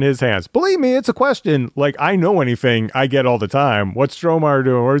cards are in his hands. Believe me, it's a question. Like, I know anything I get all the time. What's Strohmeyer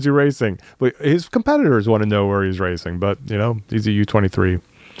doing? Where's he racing? But his competitors want to know where he's racing. But he's a U23.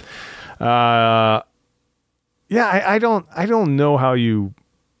 I don't know how you.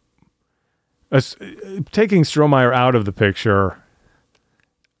 Taking Strohmeyer out of the picture,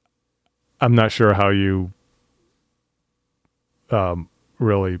 I'm not sure how you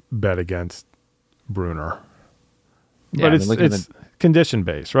really bet against Brunner. Yeah, but it's condition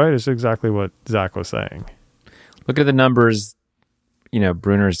based, right? It's exactly what Zach was saying. Look at the numbers.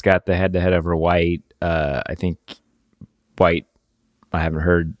 Brunner's got the head-to-head over White. I think White, I haven't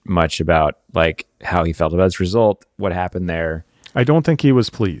heard much about how he felt about his result, what happened there. I don't think he was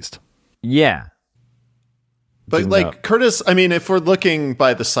pleased. Yeah. But Curtis, I mean, if we're looking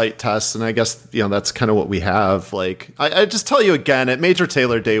by the site tests, and I guess, that's kind of what we have. I just tell you again, at Major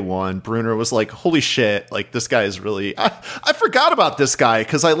Taylor day one, Brunner was like, holy shit, this guy is really, I forgot about this guy,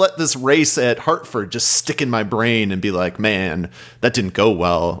 because I let this race at Hartford just stick in my brain and be like, man, that didn't go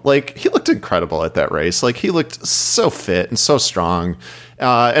well. He looked incredible at that race. He looked so fit and so strong.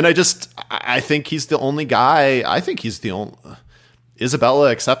 And I think he's the only guy, Isabella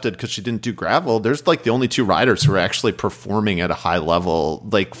accepted because she didn't do gravel. There's the only two riders who are actually performing at a high level,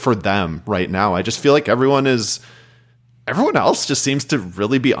 for them right now. I just feel like everyone else just seems to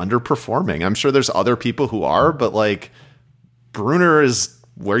really be underperforming. I'm sure there's other people who are, but Brunner is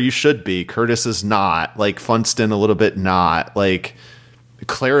where you should be. Curtis is not. Funston a little bit not.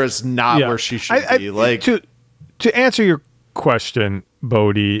 Clara's not where she should be. To answer your question,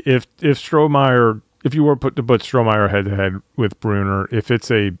 Bodie, if Strohmeyer. If you were to put Strohmeyer head-to-head with Brunner, if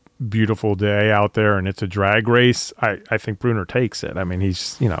it's a beautiful day out there and it's a drag race, I think Brunner takes it. I mean,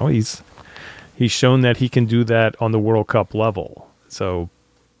 he's He's shown that he can do that on the World Cup level. So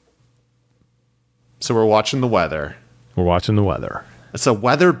we're watching the weather. We're watching the weather. It's a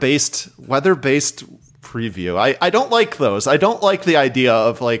weather-based preview. I don't like those. I don't like the idea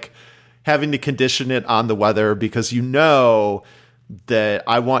of like having to condition it on the weather, because you know that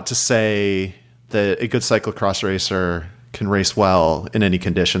I want to say that a good cyclocross racer can race well in any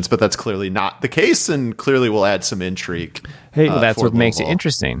conditions, but that's clearly not the case, and clearly will add some intrigue. Hey, that's what makes it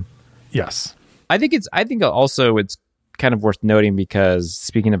interesting. Yes. I think also it's kind of worth noting, because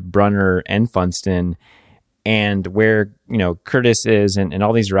speaking of Brunner and Funston, and where, you know, Curtis is and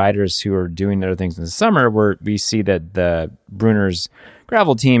all these riders who are doing other things in the summer, where we see that the Brunner's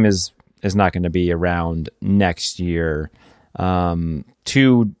gravel team is not going to be around next year.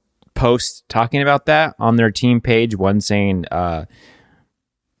 Two posts talking about that on their team page, one saying,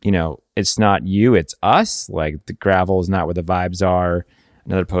 you know, it's not you, it's us. Like, the gravel is not where the vibes are.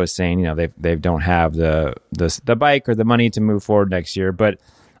 Another post saying, you know, they don't have the bike or the money to move forward next year. But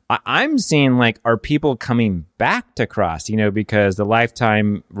I'm seeing, like, are people coming back to cross, you know, because the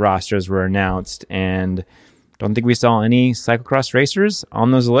lifetime rosters were announced, and don't think we saw any cyclocross racers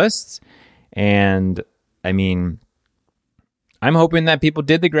on those lists. And I mean, I'm hoping that people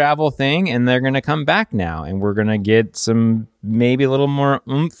did the gravel thing and they're going to come back now, and we're going to get some, maybe a little more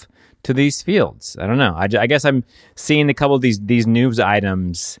oomph to these fields. I don't know. I guess I'm seeing a couple of these news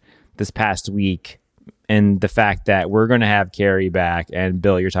items this past week, and the fact that we're going to have Carey back, and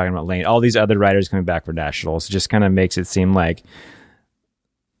Bill, you're talking about Lane, all these other riders coming back for nationals, just kind of makes it seem like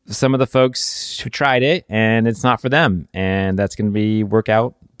some of the folks who tried it and it's not for them, and that's going to work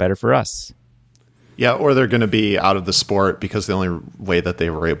out better for us. Yeah, or they're going to be out of the sport because the only way that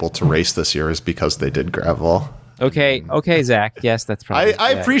they were able to race this year is because they did gravel. Okay, Zach. Yes, that's probably.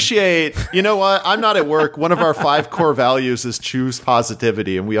 I appreciate. You know what? I'm not at work. One of our 5 core values is choose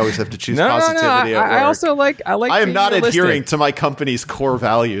positivity, and we always have to choose positivity at work. I also like. I am not adhering to my company's core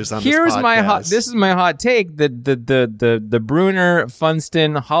values on Here's this podcast. my hot. This is my hot take. The Brunner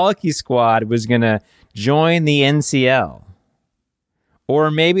Funston Holicky squad was going to join the NCL, or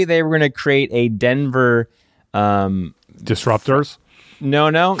maybe they were going to create a Denver Disruptors.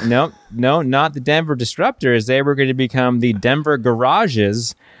 No, not the Denver Disruptors. They were going to become the Denver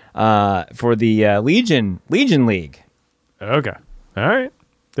Garages for the Legion League. Okay. All right.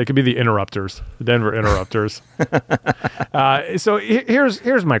 They could be the Interrupters, the Denver Interrupters. So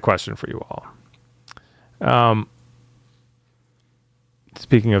here's my question for you all.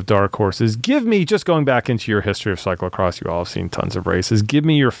 Speaking of dark horses, give me, just going back into your history of cyclocross, you all have seen tons of races. Give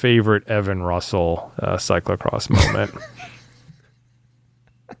me your favorite Evan Russell cyclocross moment.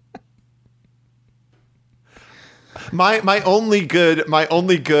 My only good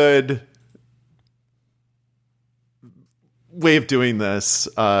way of doing this,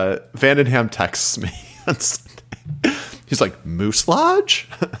 Vandenham texts me on Sunday. He's like, Moose Lodge?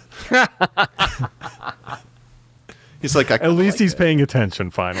 He's like, at least he's paying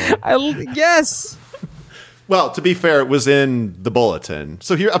attention finally. Yes. Well, to be fair, it was in the bulletin.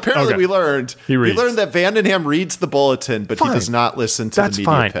 So here, apparently, we learned that Vandenham reads the bulletin, but he does not listen to the media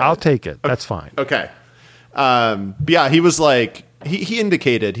fine. pit. I'll take it. That's fine. Okay. But yeah, he was like, he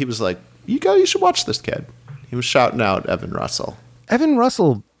indicated, he was like, you should watch this kid. He was shouting out Evan Russell. Evan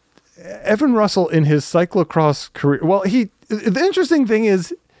Russell in his cyclocross career. Well, the interesting thing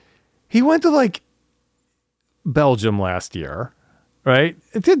is he went to like Belgium last year, right?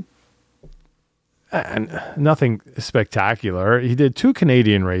 It did nothing spectacular. He did 2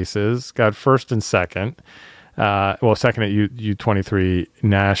 Canadian races, got first and second. Second at U23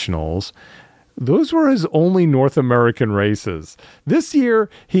 Nationals. Those were his only North American races. This year,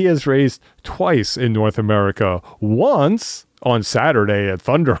 he has raced twice in North America. Once on Saturday at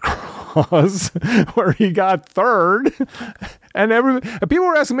Thundercross, where he got third. And people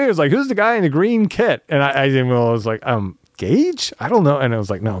were asking me, it was like, who's the guy in the green kit? And I was like, Gage? I don't know. And I was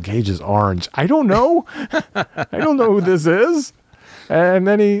like, no, Gage is orange. I don't know. I don't know who this is. And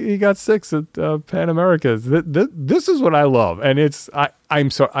then he got 6th at Pan Americas. This is what I love. And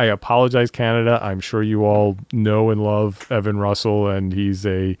I apologize, Canada. I'm sure you all know and love Evan Russell, and he's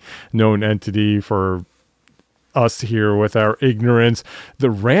a known entity for us here with our ignorance. The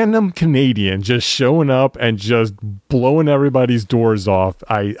random Canadian just showing up and just blowing everybody's doors off,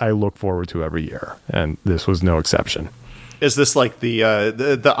 I look forward to every year. And this was no exception. Is this like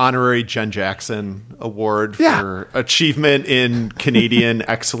the honorary Jen Jackson Award for achievement in Canadian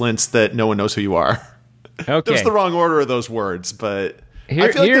excellence that no one knows who you are? Okay. There's the wrong order of those words, but I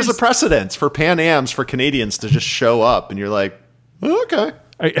feel like there's a precedence for Pan Ams for Canadians to just show up and you're like, oh, okay.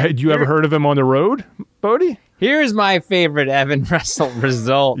 Had you ever heard of him on the road, Bodie? Here's my favorite Evan Russell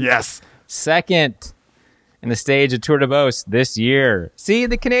result. Yes. second in the stage of Tour de Beauce this year. See,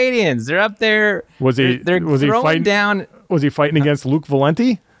 the Canadians, they're up there. Was he? They're was he throwing fighting down? Was he fighting against Luke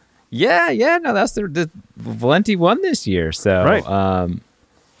Valenti? Yeah. No, that's the Valenti won this year. So, Right.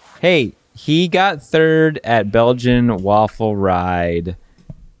 Hey, he got third at Belgian Waffle Ride,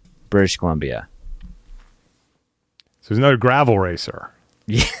 British Columbia. So he's another gravel racer.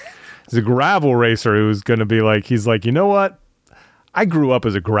 Yeah. He's a gravel racer who's going to be like, he's like, you know what? I grew up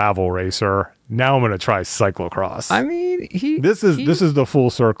as a gravel racer. Now I'm going to try cyclocross. I mean, This is the full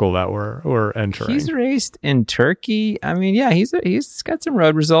circle that we're entering. He's raced in Turkey. I mean, yeah, he's got some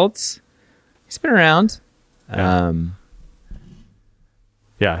road results. He's been around. Yeah.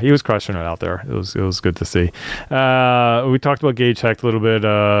 Yeah, he was crushing it out there. It was good to see. We talked about Gage Hecht a little bit.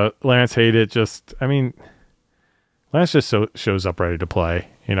 Lance Hayden Lance just shows up ready to play.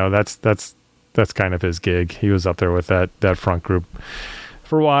 You know, that's kind of his gig. He was up there with that front group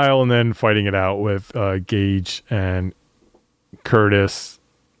for a while, and then fighting it out with Gage and Curtis.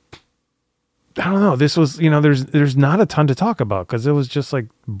 I don't know. This was, there's not a ton to talk about because it was just like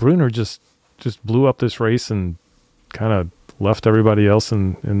Brunner just blew up this race and kind of left everybody else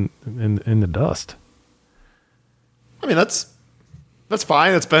in the dust. I mean, that's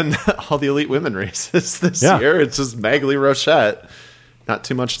fine. It's been all the elite women races this year. It's just Magali Rochette. Not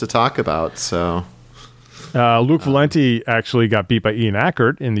too much to talk about. So, Luke Valenti actually got beat by Ian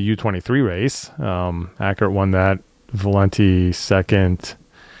Ackert in the U23 race. Ackert won that. Valenti second.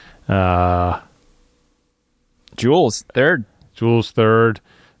 Jules third.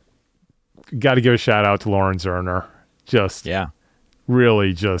 Got to give a shout out to Lauren Zerner.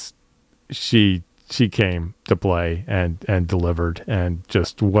 She came to play and delivered, and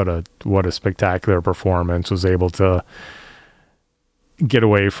just what a spectacular performance. Was able to get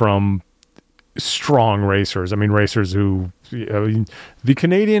away from strong racers. I mean, racers who, the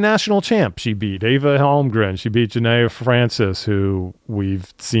Canadian national champ, she beat Ava Holmgren. She beat Janaea Francis, who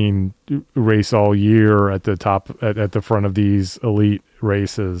we've seen race all year at the top, at the front of these elite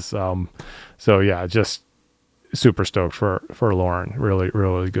races. So yeah, just super stoked for Lauren. Really,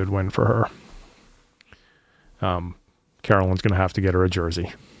 really good win for her. Carolyn's going to have to get her a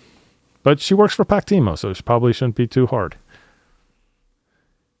jersey, but she works for Pactimo, so it probably shouldn't be too hard.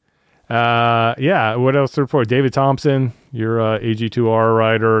 What else to report? David Thompson, your AG2R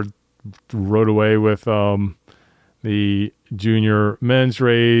rider, rode away with the junior men's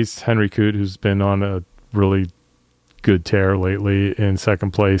race. Henry Coote, who's been on a really good tear lately, in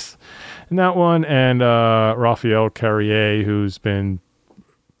second place in that one, and Raphael Carrier, who's been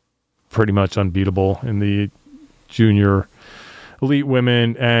pretty much unbeatable in the junior elite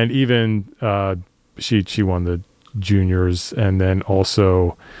women, and even she won the juniors, and then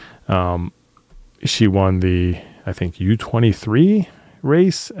also she won the, I think, U23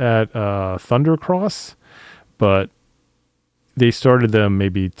 race at Thundercross, but they started them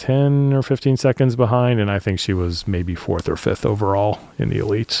maybe 10 or 15 seconds behind, and I think she was maybe fourth or fifth overall in the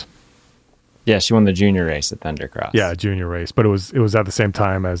elites. Yeah, she won the junior race at Thundercross. Yeah, junior race, but it was at the same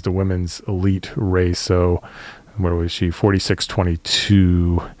time as the women's elite race. So where was she?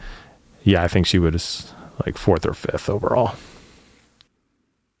 46:22. Yeah, I think she was like fourth or fifth overall.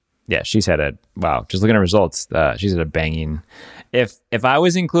 Yeah, she's had just looking at results, she's had a banging. If I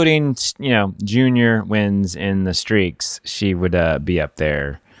was including, junior wins in the streaks, she would be up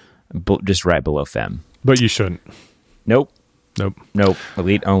there, just right below Femme. But you shouldn't. Nope.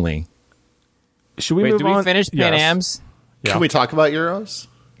 Elite only. Should we move on? Do we finish Pan Ams? Yeah. Can we talk about Euros?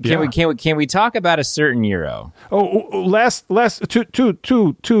 Can we talk about a certain Euro? Last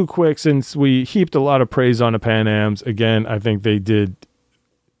two quick, since we heaped a lot of praise on the Pan Ams. Again, I think they did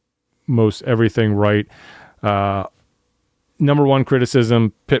most everything right. Number one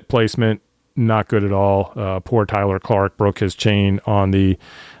criticism, pit placement, not good at all. Poor Tyler Clark broke his chain on the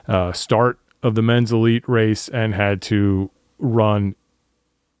start of the men's elite race and had to run,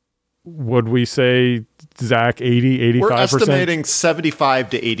 would we say, Zach, 80, 85%? We're estimating 75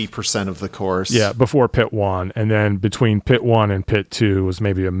 to 80% of the course. Yeah, before pit one. And then between pit one and pit two was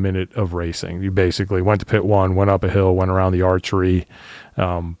maybe a minute of racing. You basically went to pit one, went up a hill, went around the archery,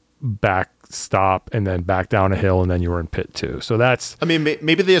 back stop, and then back down a hill, and then you were in pit two. So that's... I mean,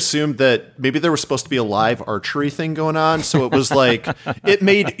 maybe they assumed that maybe there was supposed to be a live archery thing going on, so it was like, it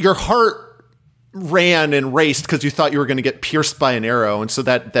made your heart ran and raced because you thought you were going to get pierced by an arrow, and so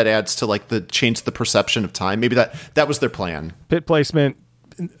that adds to like change the perception of time. Maybe that was their plan. Pit placement,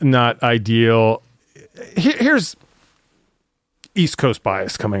 not ideal. Here's East Coast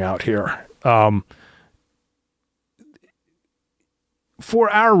bias coming out here.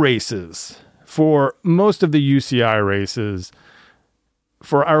 For our races, for most of the UCI races,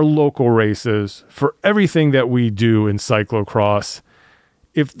 for our local races, for everything that we do in cyclocross,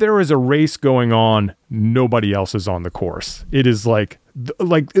 if there is a race going on, nobody else is on the course. It is like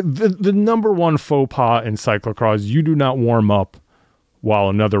the number one faux pas in cyclocross. You do not warm up while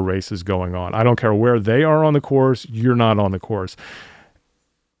another race is going on. I don't care where they are on the course. You're not on the course.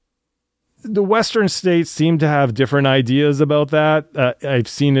 The Western states seem to have different ideas about that. I've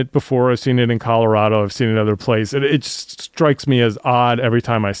seen it before. I've seen it in Colorado. I've seen it in other places. It strikes me as odd every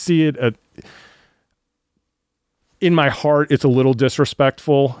time I see it. In my heart, it's a little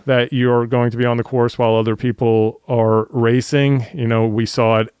disrespectful that you're going to be on the course while other people are racing. You know, we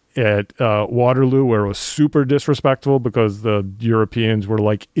saw it at Waterloo, where it was super disrespectful because the Europeans were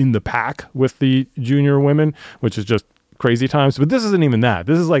like in the pack with the junior women, which is just crazy times. But this isn't even that.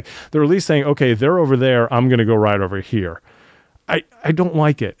 This is like they're at least saying, okay, they're over there, I'm going to go right over here. I don't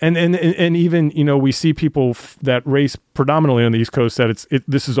like it. And even, you know, we see people that race predominantly on the East Coast that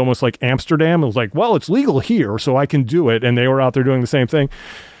this is almost like Amsterdam. It was like, well, it's legal here, so I can do it. And they were out there doing the same thing.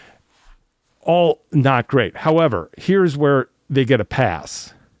 All not great. However, here's where they get a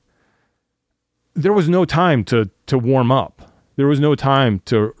pass. There was no time to warm up. There was no time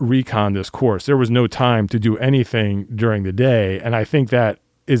to recon this course. There was no time to do anything during the day. And I think that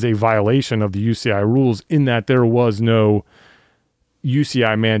is a violation of the UCI rules in that there was no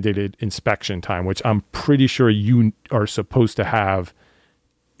UCI mandated inspection time, which I'm pretty sure you are supposed to have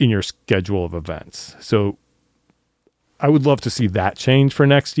in your schedule of events. So I would love to see that change for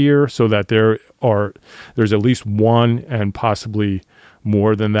next year so that there's at least one and possibly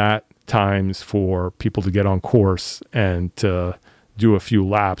more than that times for people to get on course and to do a few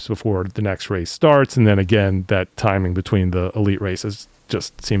laps before the next race starts. And then again, that timing between the elite races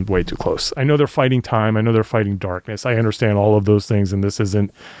just seemed way too close. I know they're fighting time. I know they're fighting darkness. I understand all of those things, and this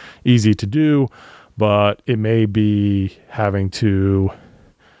isn't easy to do, but it may be having to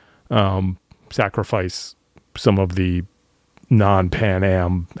sacrifice some of the non-Pan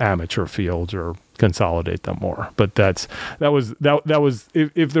Am amateur fields or consolidate them more. But that was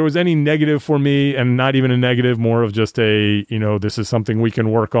if there was any negative for me, and not even a negative, more of just a, you know, this is something we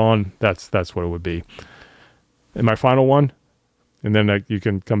can work on. That's what it would be. And my final one, and then you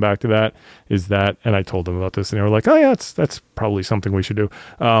can come back to that, is that, and I told them about this, and they were like, oh yeah, that's probably something we should do.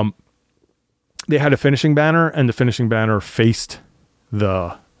 They had a finishing banner, and the finishing banner faced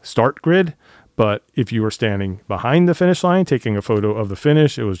the start grid, but if you were standing behind the finish line, taking a photo of the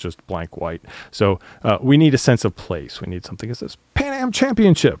finish, it was just blank white. So we need a sense of place. We need something that says Pan Am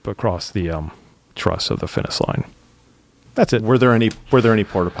Championship across the truss of the finish line. That's it. Were there any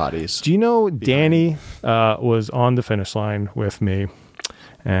porta potties? Do you know Danny was on the finish line with me,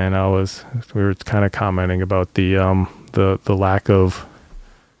 and we were kind of commenting about the lack of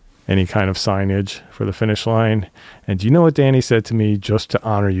any kind of signage for the finish line. And do you know what Danny said to me just to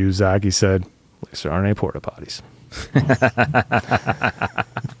honor you, Zach? He said, at least there aren't any porta potties.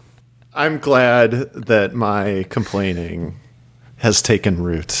 I'm glad that my complaining has taken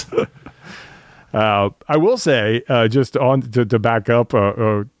root. I will say, just on to back up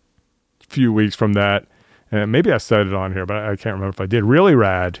a few weeks from that, and maybe I said it on here, but I can't remember if I did. Really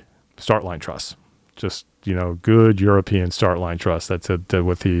rad start line truss. Just, you know, good European start line truss. That's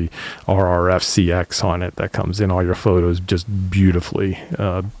with the RRF CX on it that comes in all your photos just beautifully,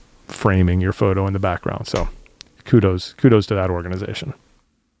 framing your photo in the background. So kudos to that organization.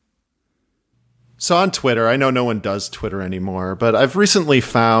 So on Twitter, I know no one does Twitter anymore, but I've recently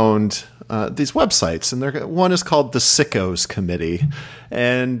found these websites, and one is called the Sickos Committee,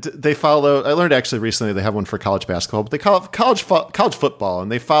 and they follow. I learned actually recently they have one for college basketball, but they call it college football, and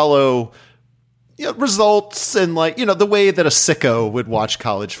they follow results and, like, you know, the way that a sicko would watch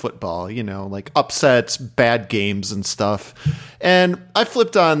college football, you know, like upsets, bad games and stuff. And I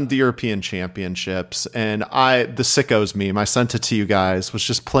flipped on the European Championships, and the Sickos meme, I sent it to you guys, was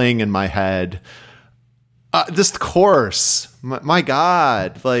just playing in my head. This course, my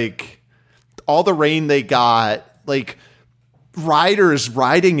God, like all the rain they got, like riders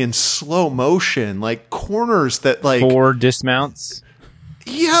riding in slow motion, like corners that like 4 dismounts.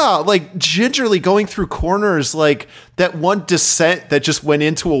 Yeah, like gingerly going through corners, like that one descent that just went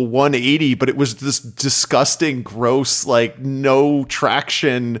into a 180, but it was this disgusting, gross, like no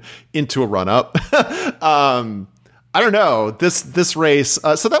traction into a run up. I don't know, this race.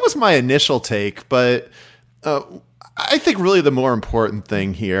 So that was my initial take, but I think really the more important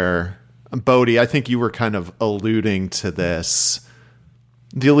thing here, Bodie, I think you were kind of alluding to this,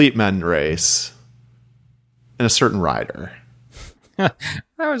 the elite men race and a certain rider. I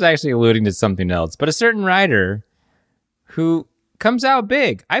was actually alluding to something else, but a certain rider who comes out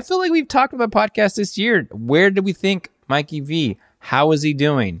big. I feel like we've talked about the podcast this year. Where do we think Mikey V How is he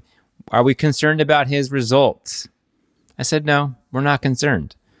doing? Are we concerned about his results? I said, no, we're not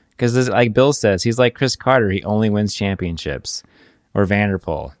concerned. Because like Bill says, he's like Chris Carter. He only wins championships. Or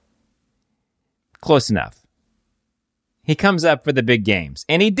Vanderpool. Close enough. He comes up for the big games.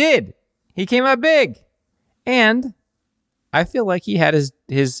 And he did. He came up big. And I feel like he had his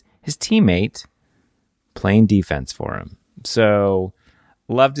teammate playing defense for him. So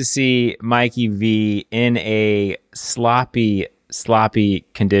love to see Mikey V in a sloppy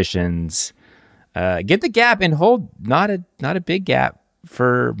conditions get the gap and hold not a big gap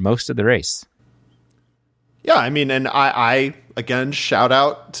for most of the race. Yeah, I mean, and I again shout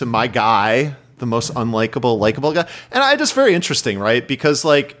out to my guy, the most unlikable, likable guy. And I just very interesting, right? Because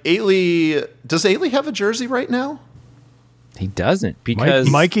like Ailey, does Ailey have a jersey right now? He doesn't, because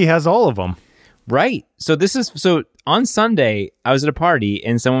Mikey has all of them. Right. So on Sunday, I was at a party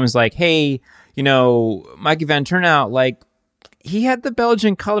and someone was like, hey, Mikey Van Turnout, like he had the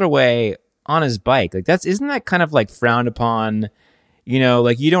Belgian colorway on his bike. Like isn't that kind of like frowned upon?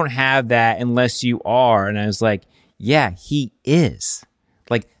 Like you don't have that unless you are. And I was like, yeah, he is.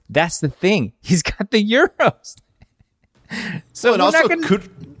 Like that's the thing. He's got the Euros. So and also we're not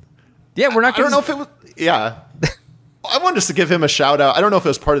gonna. I don't know if it was. Yeah. I wanted just to give him a shout out. I don't know if it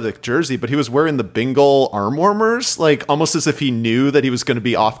was part of the jersey, but he was wearing the Bingle arm warmers, like almost as if he knew that he was going to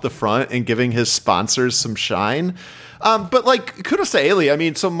be off the front and giving his sponsors some shine. But like, kudos to Ailey. I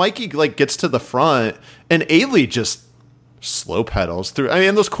mean, so Mikey like gets to the front and Ailey just slow pedals through. I mean,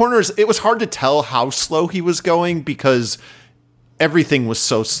 in those corners, it was hard to tell how slow he was going because everything was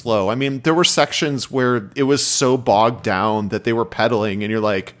so slow. I mean, there were sections where it was so bogged down that they were pedaling and you're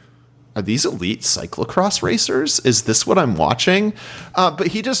like, are these elite cyclocross racers? Is this what I'm watching? But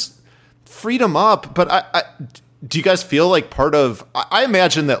he just freed him up. But I do you guys feel like part of... I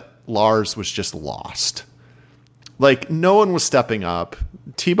imagine that Lars was just lost. Like, no one was stepping up.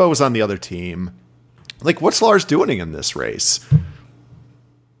 Thibaut was on the other team. Like, what's Lars doing in this race?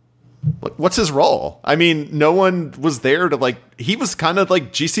 What's his role? I mean, no one was there to, like... He was kind of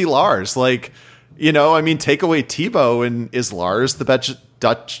like GC Lars. Like, I mean, take away Thibaut, and is Lars the best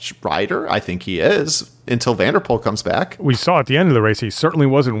Dutch rider? I think he is, until Vanderpool comes back. We saw at the end of the race, he certainly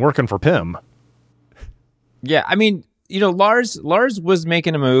wasn't working for Pim. Yeah, I mean, Lars was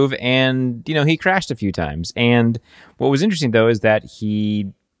making a move, and he crashed a few times. And what was interesting though is that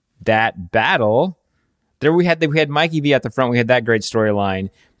that battle there we had Mikey V at the front. We had that great storyline.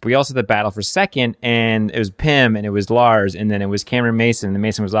 But we also had the battle for second, and it was Pim, and it was Lars, and then it was Cameron Mason, and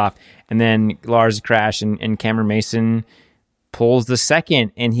Mason was off, and then Lars crashed, and Cameron Mason pulls the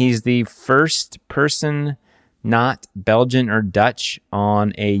second, and he's the first person not Belgian or Dutch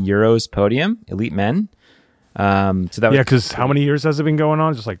on a Euros podium, elite men. So that was because how many years has it been going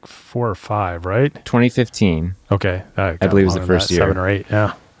on? Just like 4 or 5, right? 2015. Okay, I believe it was the first year. 7 or 8.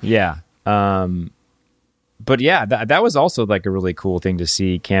 Yeah, yeah. But yeah, that was also like a really cool thing to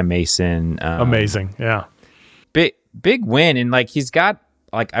see. Cam Mason, amazing, yeah, big win, and like he got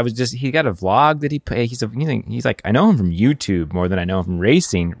a vlog that he played. He's like, I know him from YouTube more than I know him from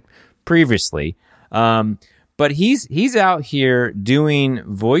racing previously. But he's out here doing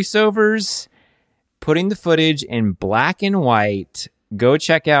voiceovers, putting the footage in black and white. Go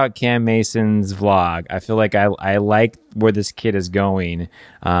check out Cam Mason's vlog. I feel like I like where this kid is going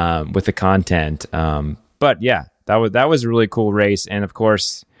with the content. But yeah, that was a really cool race. And of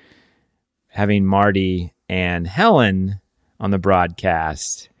course, having Marty and Helen on the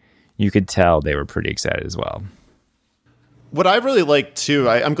broadcast, you could tell they were pretty excited as well. What I really like too,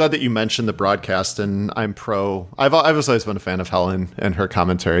 I'm glad that you mentioned the broadcast, and I'm pro. I've always been a fan of Helen and her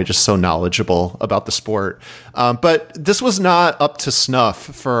commentary, just so knowledgeable about the sport. But this was not up to snuff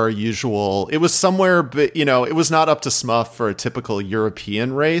for our usual. It was somewhere, but it was not up to snuff for a typical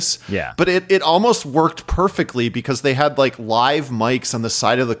European race. Yeah. But it almost worked perfectly because they had like live mics on the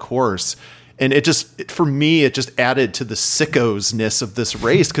side of the course. And for me, it just added to the sickos-ness of this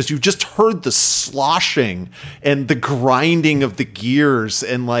race because you just heard the sloshing and the grinding of the gears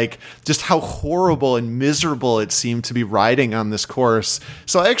and like just how horrible and miserable it seemed to be riding on this course.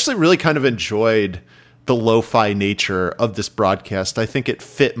 So I actually really kind of enjoyed the lo-fi nature of this broadcast. I think it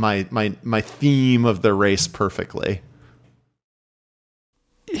fit my theme of the race perfectly.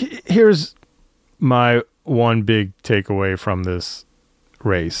 Here's my one big takeaway from this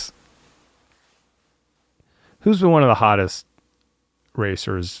race. Who's been one of the hottest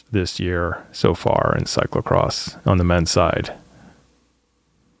racers this year so far in cyclocross on the men's side?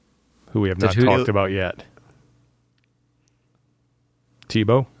 Who we have not talked about yet.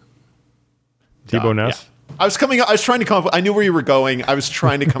 Thibaut? Thibaut Ness? Yeah. I was trying to come up with, I knew where you were going. I was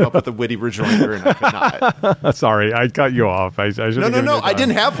trying to come up with a witty rejoinder and I could not. Sorry, I cut you off. No. I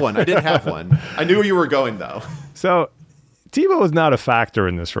didn't have one. I knew where you were going though. So Tebow was not a factor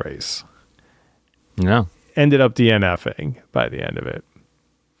in this race. No. Ended up DNFing by the end of it.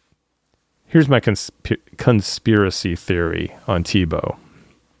 Here's my conspiracy theory on Tebow.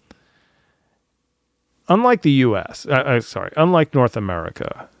 Unlike the U.S., unlike North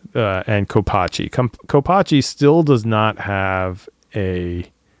America and Kopachi, Kopachi still does not have a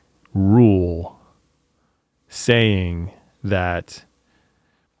rule saying that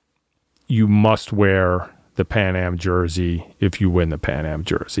you must wear the Pan Am jersey if you win the Pan Am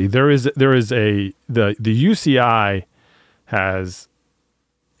jersey. The UCI has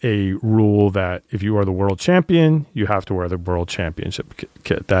a rule that if you are the world champion, you have to wear the world championship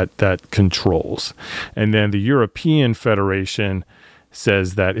kit. That controls. And then the European Federation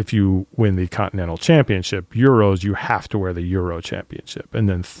says that if you win the Continental Championship, Euros, you have to wear the Euro Championship. And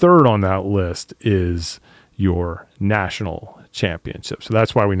then third on that list is your national championship. So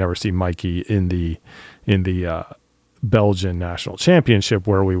that's why we never see Mikey in the Belgian national championship,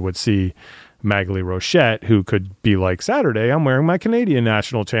 where we would see Magali Rochette, who could be like, Saturday, I'm wearing my Canadian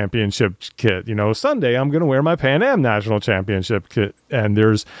national championship kit. Sunday, I'm going to wear my Pan Am national championship kit. And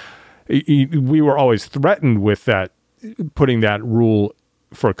we were always threatened with that, putting that rule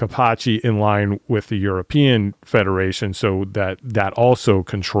for Kopachi in line with the European Federation, so that also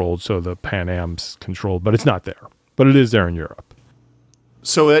controlled, so the Pan Am's controlled, but it's not there. But it is there in Europe.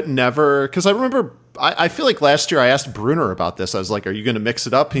 So it never, because I remember, I feel like last year I asked Brunner about this. I was like, are you going to mix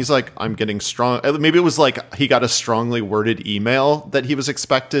it up? He's like, I'm getting strong. Maybe it was like he got a strongly worded email that he was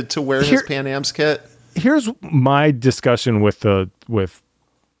expected to wear his Pan Am's kit. Here's my discussion with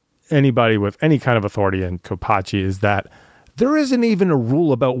anybody with any kind of authority in Kopachi is that there isn't even a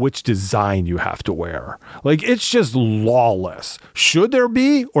rule about which design you have to wear. Like, it's just lawless. Should there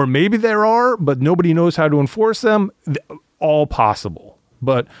be? Or maybe there are, but nobody knows how to enforce them. All possible.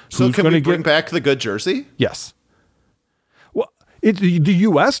 But so can we bring back the good jersey? Yes. Well, the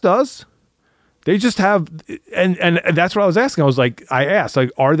U.S. does. They just have, and that's what I was asking. I asked,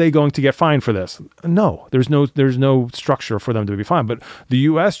 are they going to get fined for this? No, there's no structure for them to be fined. But the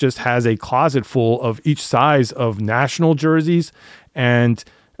U.S. just has a closet full of each size of national jerseys and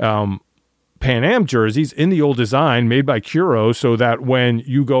Pan Am jerseys in the old design made by Curo, so that when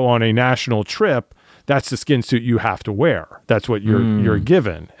you go on a national trip, that's the skin suit you have to wear. That's what you're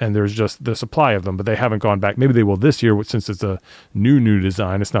given, and there's just the supply of them. But they haven't gone back. Maybe they will this year, since it's a new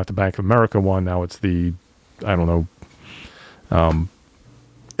design. It's not the Bank of America one. Now it's the, I don't know.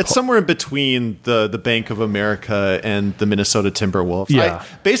 It's somewhere in between the Bank of America and the Minnesota Timberwolves. Yeah.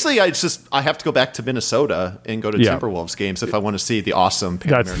 I have to go back to Minnesota and go to Timberwolves games if I want to see the awesome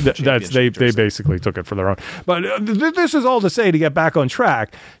Pan American Championship they basically took it for their own. But this is all to say, to get back on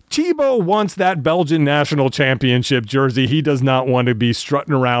track, Tebow wants that Belgian national championship jersey. He does not want to be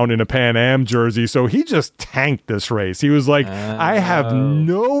strutting around in a Pan Am jersey, so he just tanked this race. He was like, I have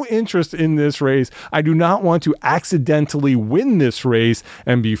no interest in this race. I do not want to accidentally win this race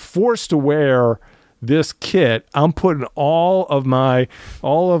and be forced to wear this kit. I'm putting all of my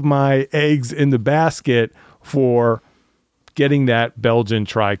eggs in the basket for getting that Belgian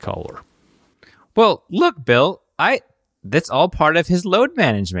tricolor. Well, look, Bill, that's all part of his load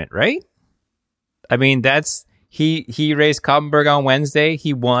management, right? I mean, he raced Koppenberg on Wednesday.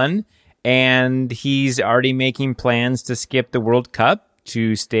 He won, and he's already making plans to skip the World Cup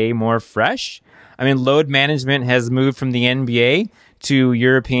to stay more fresh. I mean, load management has moved from the NBA to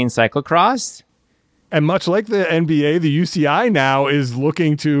European cyclocross. And much like the NBA, the UCI now is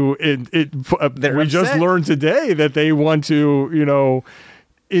looking to we just learned today that they want to,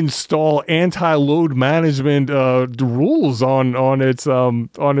 install anti-load management rules on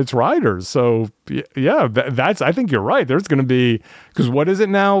its riders. So yeah, that's, I think you're right. There's going to be, because what is it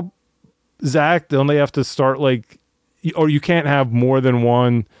now, Zach? Don't they have to start or you can't have more than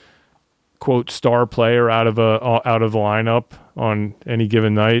one quote star player out of the lineup on any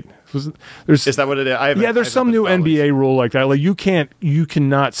given night? Is that what it is? There's some new NBA rule like that. Like you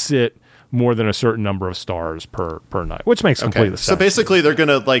cannot sit more than a certain number of stars per night, which makes complete sense. So basically, they're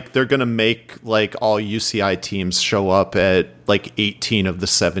gonna make all UCI teams show up at 18 of the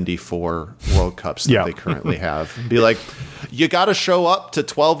 74 World Cups that they currently have. Be like, you got to show up to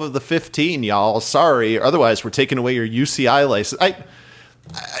 12 of the 15, y'all. Sorry, otherwise we're taking away your UCI license.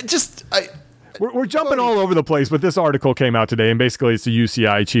 We're jumping all over the place, but this article came out today, and basically it's the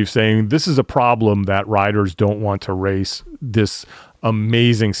UCI chief saying this is a problem that riders don't want to race this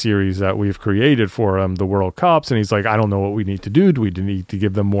amazing series that we've created for them, the World Cups. And he's like, I don't know what we need to do. Do we need to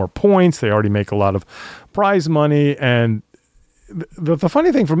give them more points? They already make a lot of prize money. And the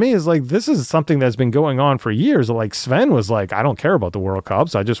funny thing for me is like, this is something that's been going on for years. Like Sven was like, I don't care about the World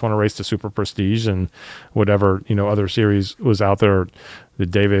Cups. I just want to race to Super Prestige and whatever, other series was out there, the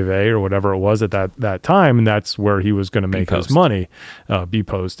DVV or whatever it was at that time. And that's where he was going to make his money.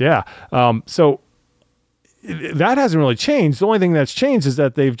 B-Post. Yeah. So that hasn't really changed. The only thing that's changed is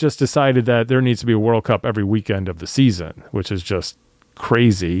that they've just decided that there needs to be a World Cup every weekend of the season, which is just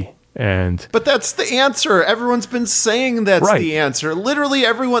crazy. But that's the answer. Everyone's been saying that's the answer. Literally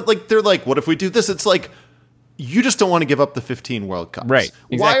everyone, like, they're like, what if we do this? It's like, you just don't want to give up the 15 World Cups. Right.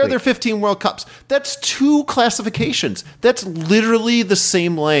 Exactly. Why are there 15 World Cups? That's 2 classifications. That's literally the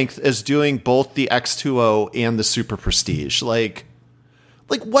same length as doing both the X2O and the Super Prestige. Like,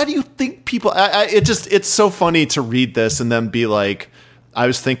 what do you think people... it's so funny to read this and then be like... I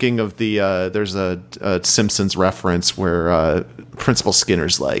was thinking of there's a Simpsons reference where Principal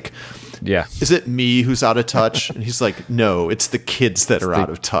Skinner's like, yeah, is it me who's out of touch? And he's like, no, it's the kids that are out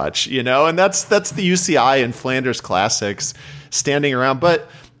of touch, And that's the UCI and Flanders Classics standing around. But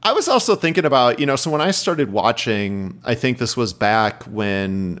I was also thinking about, so when I started watching, I think this was back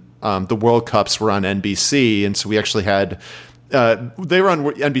when the World Cups were on NBC. And so we actually had... they were on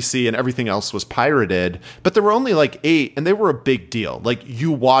NBC and everything else was pirated, but there were only like 8 and they were a big deal. Like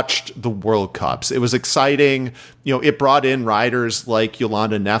you watched the World Cups. It was exciting. It brought in riders like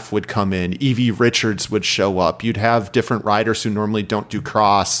Yolanda Neff would come in. Evie Richards would show up. You'd have different riders who normally don't do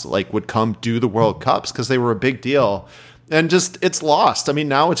cross, like would come do the World Cups because they were a big deal. And just, it's lost. I mean,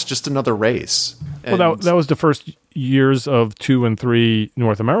 now it's just another race. Well, that was the first years of 2 and 3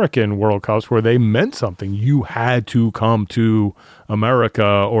 North American World Cups where they meant something. You had to come to America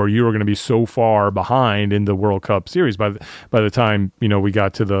or you were going to be so far behind in the World Cup series. By the time, we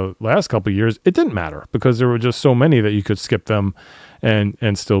got to the last couple of years, it didn't matter because there were just so many that you could skip them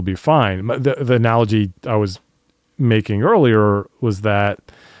and still be fine. The analogy I was making earlier was that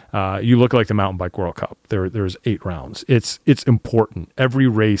you look like the Mountain Bike World Cup. There's 8 rounds. It's important. Every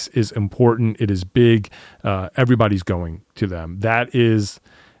race is important. It is big. Everybody's going to them. That is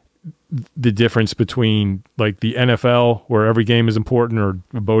the difference between like the NFL, where every game is important, or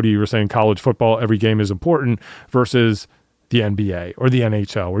Bodie, you were saying college football, every game is important, versus the NBA or the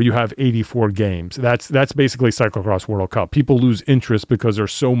NHL, where you have 84 games. That's basically Cyclocross World Cup. People lose interest because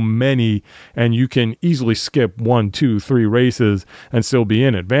there's so many, and you can easily skip 1, 2, 3 races and still be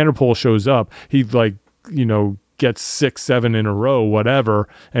in it. Vanderpool shows up. He gets 6, 7 in a row, whatever,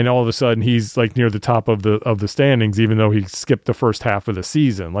 and all of a sudden he's like near the top of the standings, even though he skipped the first half of the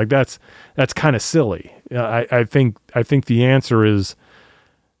season. Like that's kind of silly. I think the answer is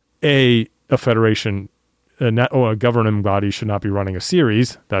a federation. A governing body should not be running a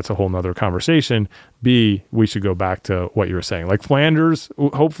series. That's a whole nother conversation. B, we should go back to what you were saying. Like Flanders,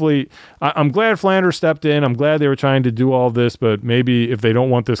 hopefully, I'm glad Flanders stepped in. I'm glad they were trying to do all this, but maybe if they don't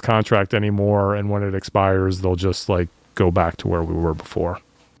want this contract anymore and when it expires, they'll just like go back to where we were before.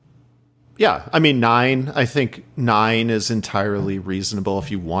 Yeah, I mean 9. I think 9 is entirely reasonable if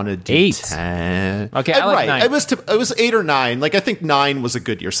you wanted to. 8. 10. Okay, I like 9. It was 8 or 9. Like I think 9 was a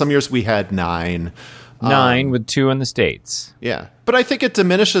good year. Some years we had 9. 9 with 2 in the States. Yeah. But I think it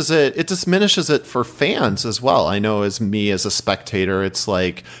diminishes it for fans as well. I know as a spectator, it's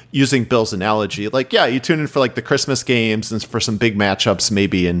like using Bill's analogy. Like, yeah, you tune in for like the Christmas games and for some big matchups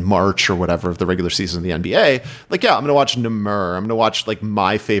maybe in March or whatever of the regular season of the NBA. Like, yeah, I'm going to watch Namur. I'm going to watch like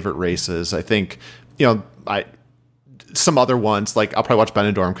my favorite races. I think, some other ones, like I'll probably watch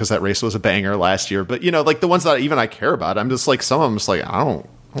Benidorm because that race was a banger last year. But, like the ones that even I care about, I'm just like, some of them just like, I don't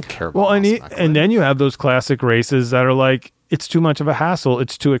care about. Well, and then you have those classic races that are like, it's too much of a hassle.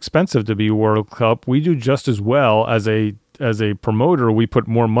 It's too expensive to be World Cup. We do just as well as a promoter. We put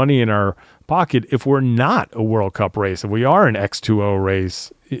more money in our pocket if we're not a World Cup race, if we are an X2O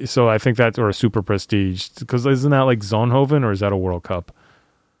race. So I think that's, or a Super Prestige, because isn't that like Zonhoven, or is that a World Cup?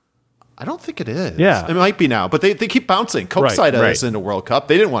 I don't think it is. Yeah. It might be now, but they keep bouncing. Koksijde is in a World Cup.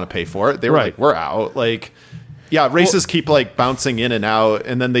 They didn't want to pay for it. They were like, we're out. Like, yeah, races keep like bouncing in and out,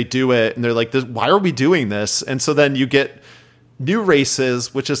 and then they do it, and they're like, why are we doing this? And so then you get new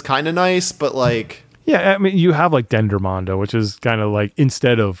races, which is kind of nice, but like... Yeah, I mean, you have like Dendermonde, which is kind of like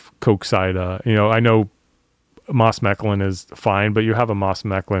instead of Koksijde. I know Maasmechelen is fine, but you have a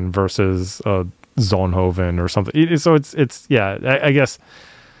Maasmechelen versus Zonhoven or something. So it's yeah, I guess...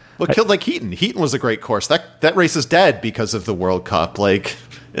 Well, killed like Heaton. Heaton was a great course. That race is dead because of the World Cup. Like,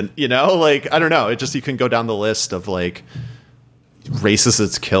 and like I don't know. It just, you can go down the list of like races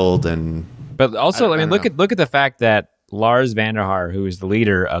it's killed, and but also I mean look at the fact that Lars van der Haar, who is the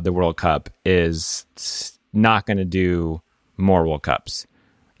leader of the World Cup, is not going to do more World Cups.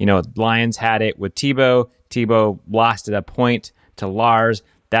 You know, Lions had it with Thibaut. Thibaut lost at a point to Lars.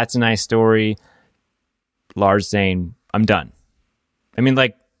 That's a nice story. Lars saying, I'm done. I mean,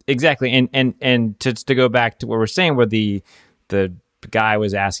 like, exactly. And to go back to what we're saying, where the guy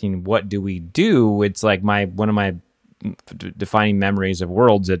was asking, what do we do? It's like one of my defining memories of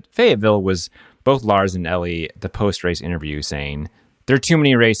Worlds at Fayetteville was both Lars and Ellie at the post-race interview saying, there are too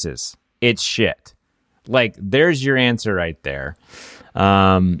many races. It's shit. Like, there's your answer right there.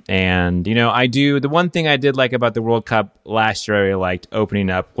 And, you know, the one thing I did like about the World Cup last year, I really liked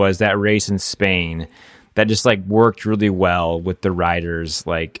opening up, was that race in Spain that just like worked really well with the riders,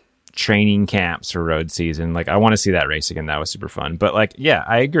 like training camps for road season. Like, I want to see that race again. That was super fun. But like, yeah,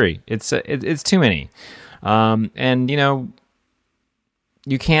 I agree. It's too many. And you know,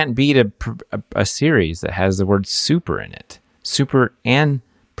 you can't beat a series that has the word super in it. Super and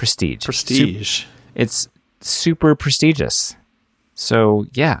prestige. Prestige. It's super prestigious. So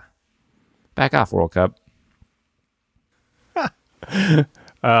yeah, back off, World Cup.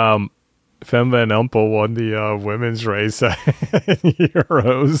 Fem Van Empel won the women's race at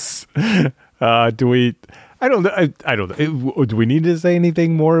Euros. Do we? I don't know. Do we need to say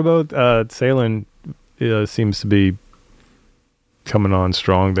anything more about Salen? Seems to be coming on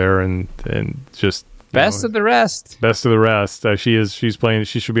strong there, and just best of the rest. Best of the rest. She's playing.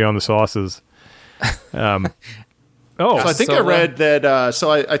 She should be on the sauces. So I think I read that. So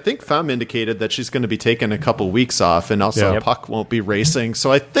I think Fem indicated that she's going to be taking a couple weeks off, and also Puck won't be racing.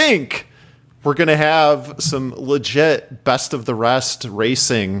 So I think we're going to have some legit best of the rest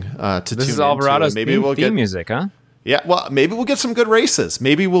racing to tune This is Alvarado's into. Maybe we'll get music, huh? Yeah, well, maybe we'll get some good races.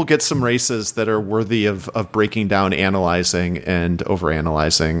 Maybe we'll get some races that are worthy of breaking down, analyzing, and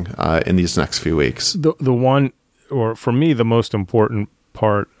overanalyzing in these next few weeks. The one, or for me, the most important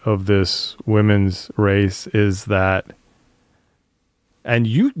part of this women's race is that, and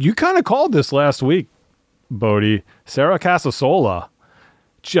you kind of called this last week, Bodie, Sarah Casasola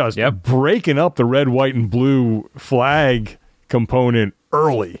just breaking up the red, white, and blue flag component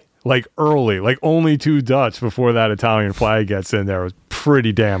early. Like only 2 Dutch before that Italian flag gets in there. It was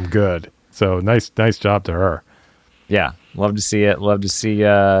pretty damn good. So nice job to her. Yeah, love to see it. Love to see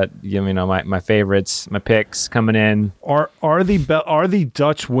my favorites, my picks coming in. Are the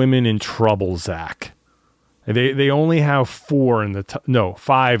Dutch women in trouble, Zach? They only have 5 in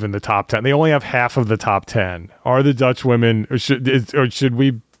the top 10. They only have half of the top 10. Are the Dutch women, or should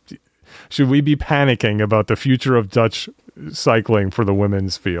we be panicking about the future of Dutch cycling for the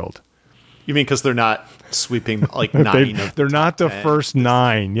women's field? You mean because they're not sweeping like 9? They're not the first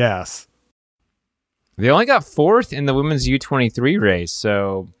 9. Yes, they only got 4th in the women's U23 race.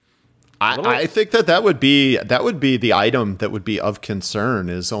 So I think that would be the item that would be of concern,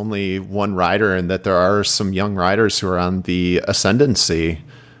 is only one rider, and that there are some young riders who are on the ascendancy.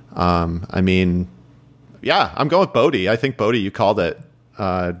 I mean, yeah, I'm going with Bodie. I think Bodie, you called it.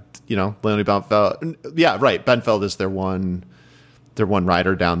 Leonie Bentveld. Yeah, right. Bentveld is their one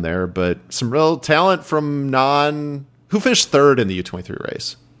rider down there, but some real talent from who finished 3rd in the U23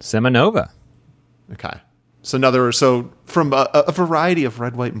 race? Semenova. Okay. So from a variety of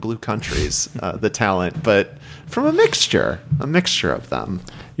red, white, and blue countries, the talent, but from a mixture of them.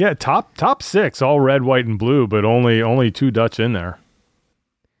 Yeah, top 6, all red, white, and blue, but only 2 Dutch in there.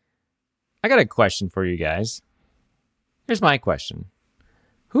 I got a question for you guys. Here's my question.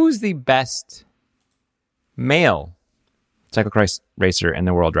 Who's the best male cyclocross racer in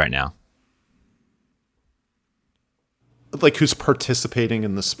the world right now? Like, who's participating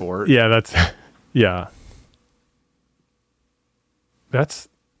in the sport? Yeah, that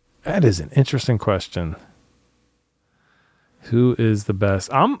is an interesting question. Who is the best?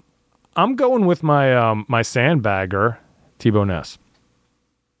 I'm going with my my sandbagger, Thibaut Ness.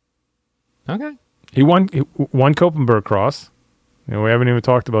 Okay. He won Koppenberg Cross. We haven't even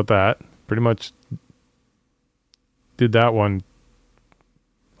talked about that. Pretty much did that one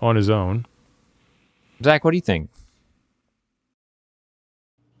on his own. Zach, what do you think?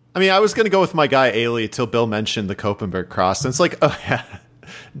 I mean, I was going to go with my guy Ailey till Bill mentioned the Koppenberg Cross. And it's like, oh yeah,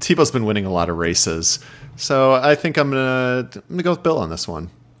 Thibaut's been winning a lot of races. So I think I'm gonna go with Bill on this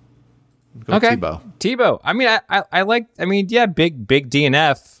one. Okay. Thibaut. I mean, big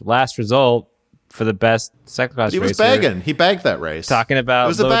DNF, last result for the best cyclocross racer. He was bagging. He bagged that race. Talking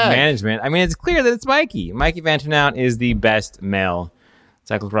about load management. I mean, it's clear that it's Mikey. Mikey Vanternout is the best male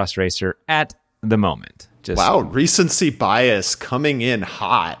cyclocross racer at the moment. Wow, recency bias coming in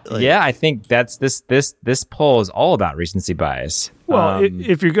hot. Yeah, I think that's this poll is all about recency bias. Well,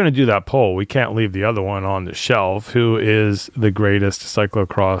 if you're going to do that poll, we can't leave the other one on the shelf. Who is the greatest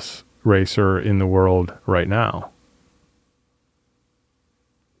cyclocross racer in the world right now?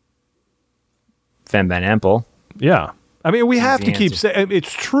 Van Empel. Yeah. I mean, we have to keep saying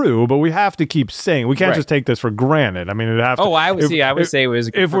it's true, but we have to keep saying we can't just take this for granted. I mean, it have to. Oh, I would say it was.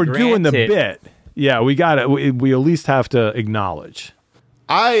 If we're doing the bit, yeah, we got it. We at least have to acknowledge.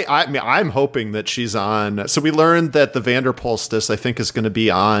 I mean, I'm hoping that she's on. So we learned that the Vanderpolstis, I think, is going to be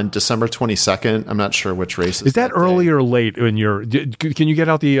on December 22nd. I'm not sure which race is that early or late. When you're, can you get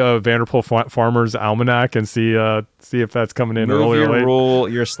out the Vanderpool Farmers Almanac and see if that's coming in Move early or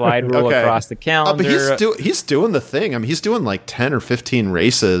late? Your slide rule across the calendar. But he's doing the thing. I mean, he's doing like 10 or 15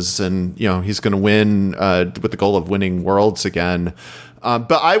 races, and he's going to win with the goal of winning Worlds again.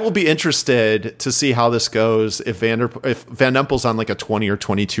 But I will be interested to see how this goes if Van Empel's on like a 20 or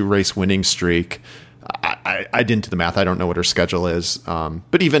 22 race winning streak. I didn't do the math. I don't know what her schedule is.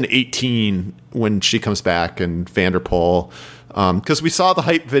 But even 18 when she comes back and Vanderpool, because we saw the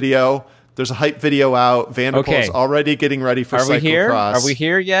hype video. There's a hype video out. Vanderpool's already getting ready for cyclocross. Are we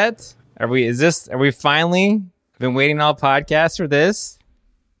here yet? Are we finally been waiting all podcasts for this?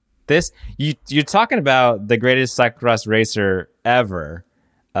 You're talking about the greatest cyclocross racer ever,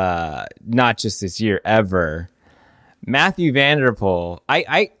 not just this year, ever. Matthew Vanderpool. We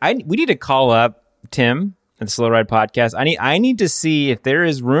need to call up Tim at the Slow Ride Podcast. I need to see if there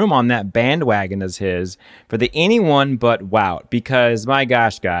is room on that bandwagon as his for the anyone but Wout, because my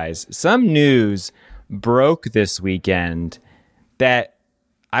gosh, guys, some news broke this weekend that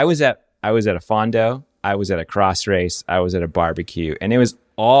I was at a fondo, I was at a cross race, I was at a barbecue, and it was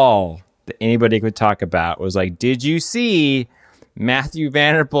all that anybody could talk about was like, did you see Matthew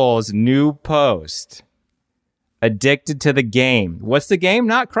Vanderpool's new post? Addicted to the game. What's the game?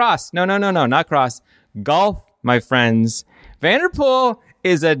 Not cross. No, not cross. Golf, my friends. Vanderpool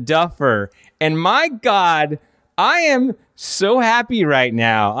is a duffer. And my God, I am so happy right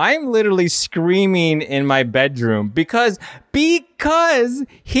now. I am literally screaming in my bedroom because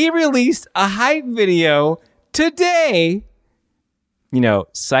he released a hype video today.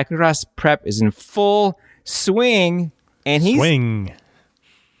 Cyclocross prep is in full swing, and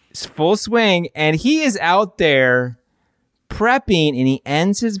it's full swing, and he is out there prepping, and he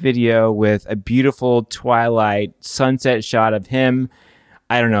ends his video with a beautiful twilight sunset shot of him.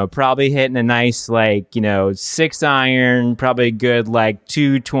 I don't know, probably hitting a nice 6 iron, probably a good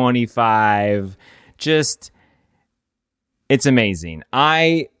 225. Just, it's amazing.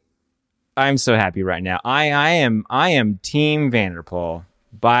 I'm so happy right now. I am Team Vanderpool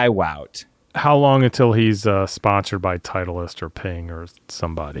by Wout. How long until he's sponsored by Titleist or Ping or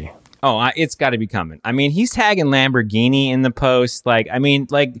somebody? Oh, it's got to be coming. I mean, he's tagging Lamborghini in the post.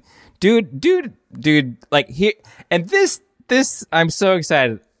 Dude. Here and this. I'm so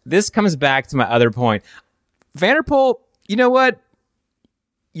excited. This comes back to my other point. Vanderpool, you know what?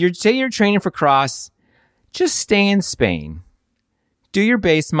 You're training for cross. Just stay in Spain. Do your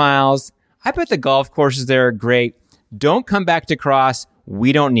base miles. I bet the golf courses there are great. Don't come back to cross.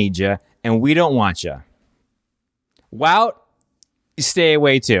 We don't need you, and we don't want you. Wout, you stay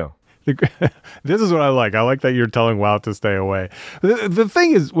away too. This is what I like. I like that you're telling Wout to stay away. The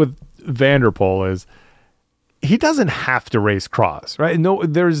thing is with Vanderpool is he doesn't have to race cross, right? No,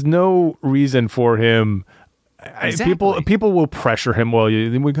 there's no reason for him. Exactly. People will pressure him. Well,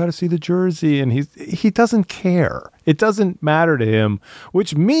 we got to see the jersey, and he doesn't care. It doesn't matter to him,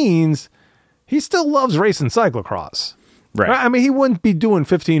 which means he still loves racing cyclocross. Right. I mean, he wouldn't be doing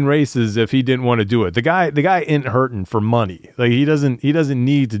 15 races if he didn't want to do it. The guy isn't hurting for money. Like he doesn't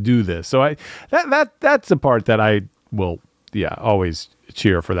need to do this. So that's the part that I will always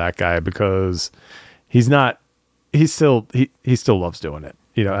cheer for that guy, because he still loves doing it.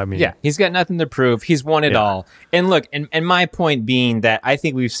 He's got nothing to prove. He's won it all. And look, and my point being that I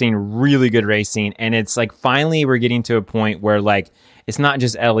think we've seen really good racing, and it's finally we're getting to a point where it's not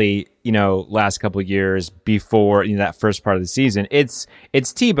just Ellie, last couple of years before that first part of the season. It's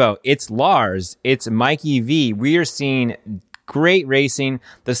Thibaut, it's Lars, it's Mikey V. We are seeing great racing.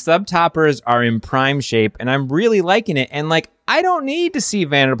 The sub-toppers are in prime shape, and I'm really liking it. And I don't need to see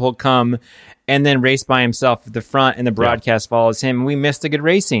Vanderpool come and then race by himself at the front, and the broadcast follows him. We missed the good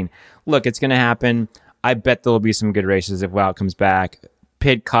racing. Look, it's going to happen. I bet there'll be some good races if Wout comes back.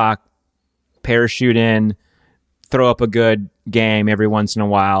 Pidcock, parachute in, throw up a good game every once in a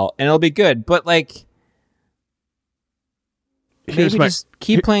while, and it'll be good. But just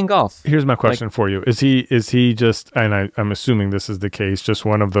keep playing golf. Here's my question for you: Is he just? And I'm assuming this is the case. Just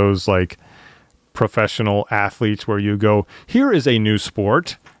one of those professional athletes where you go, here is a new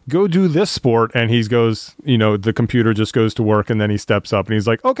sport. go do this sport. And he goes, the computer just goes to work, and then he steps up and he's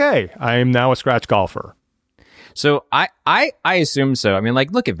like, okay, I am now a scratch golfer. So I assume so. I mean,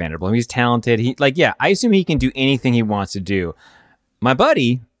 like, look at Vanderbilt. He's talented. I assume he can do anything he wants to do. My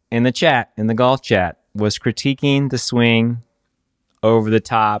buddy in the golf chat, was critiquing the swing over the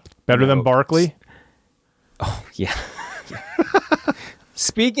top. Better than Barkley? Oh, yeah.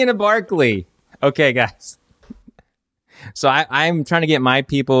 Speaking of Barkley. Okay, guys. So I'm trying to get my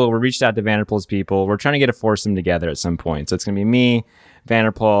people. We reached out to Vanderpool's people. We're trying to get a foursome together at some point. So it's going to be me,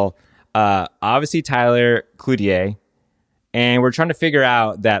 Vanderpool, obviously Tyler Cloutier, and we're trying to figure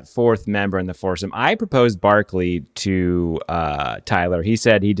out that fourth member in the foursome. I proposed Barkley to Tyler. He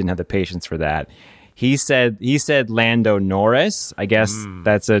said he didn't have the patience for that. He said Lando Norris. I guess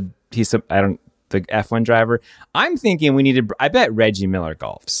the F1 driver. I'm thinking I bet Reggie Miller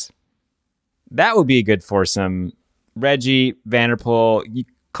golfs. That would be a good foursome. Reggie, Vanderpool, you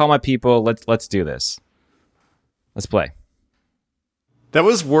call my people. Let's do this. Let's play. That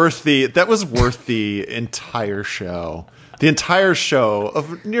was worth the entire show. The entire show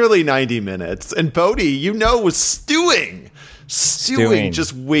of nearly 90 minutes. And Bodie, was stewing,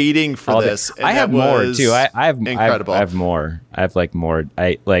 just waiting for this. And I have more too. I have incredible. I have more. I have more.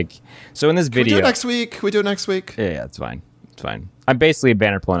 So in this video. Can we do it next week? Yeah, it's fine. It's fine. I'm basically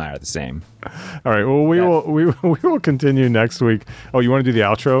Vanderpool and I are the same. All right. Well, we will continue next week. Oh, you want to do the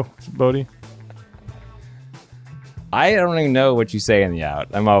outro, Bodie? I don't even know what you say in the out.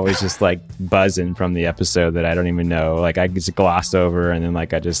 I'm always just buzzing from the episode that I don't even know. I just gloss over and then I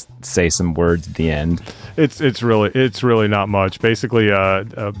just say some words at the end. It's really not much. Basically,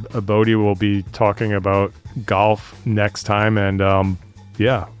 Bodie will be talking about golf next time, and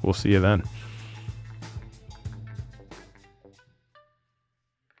we'll see you then.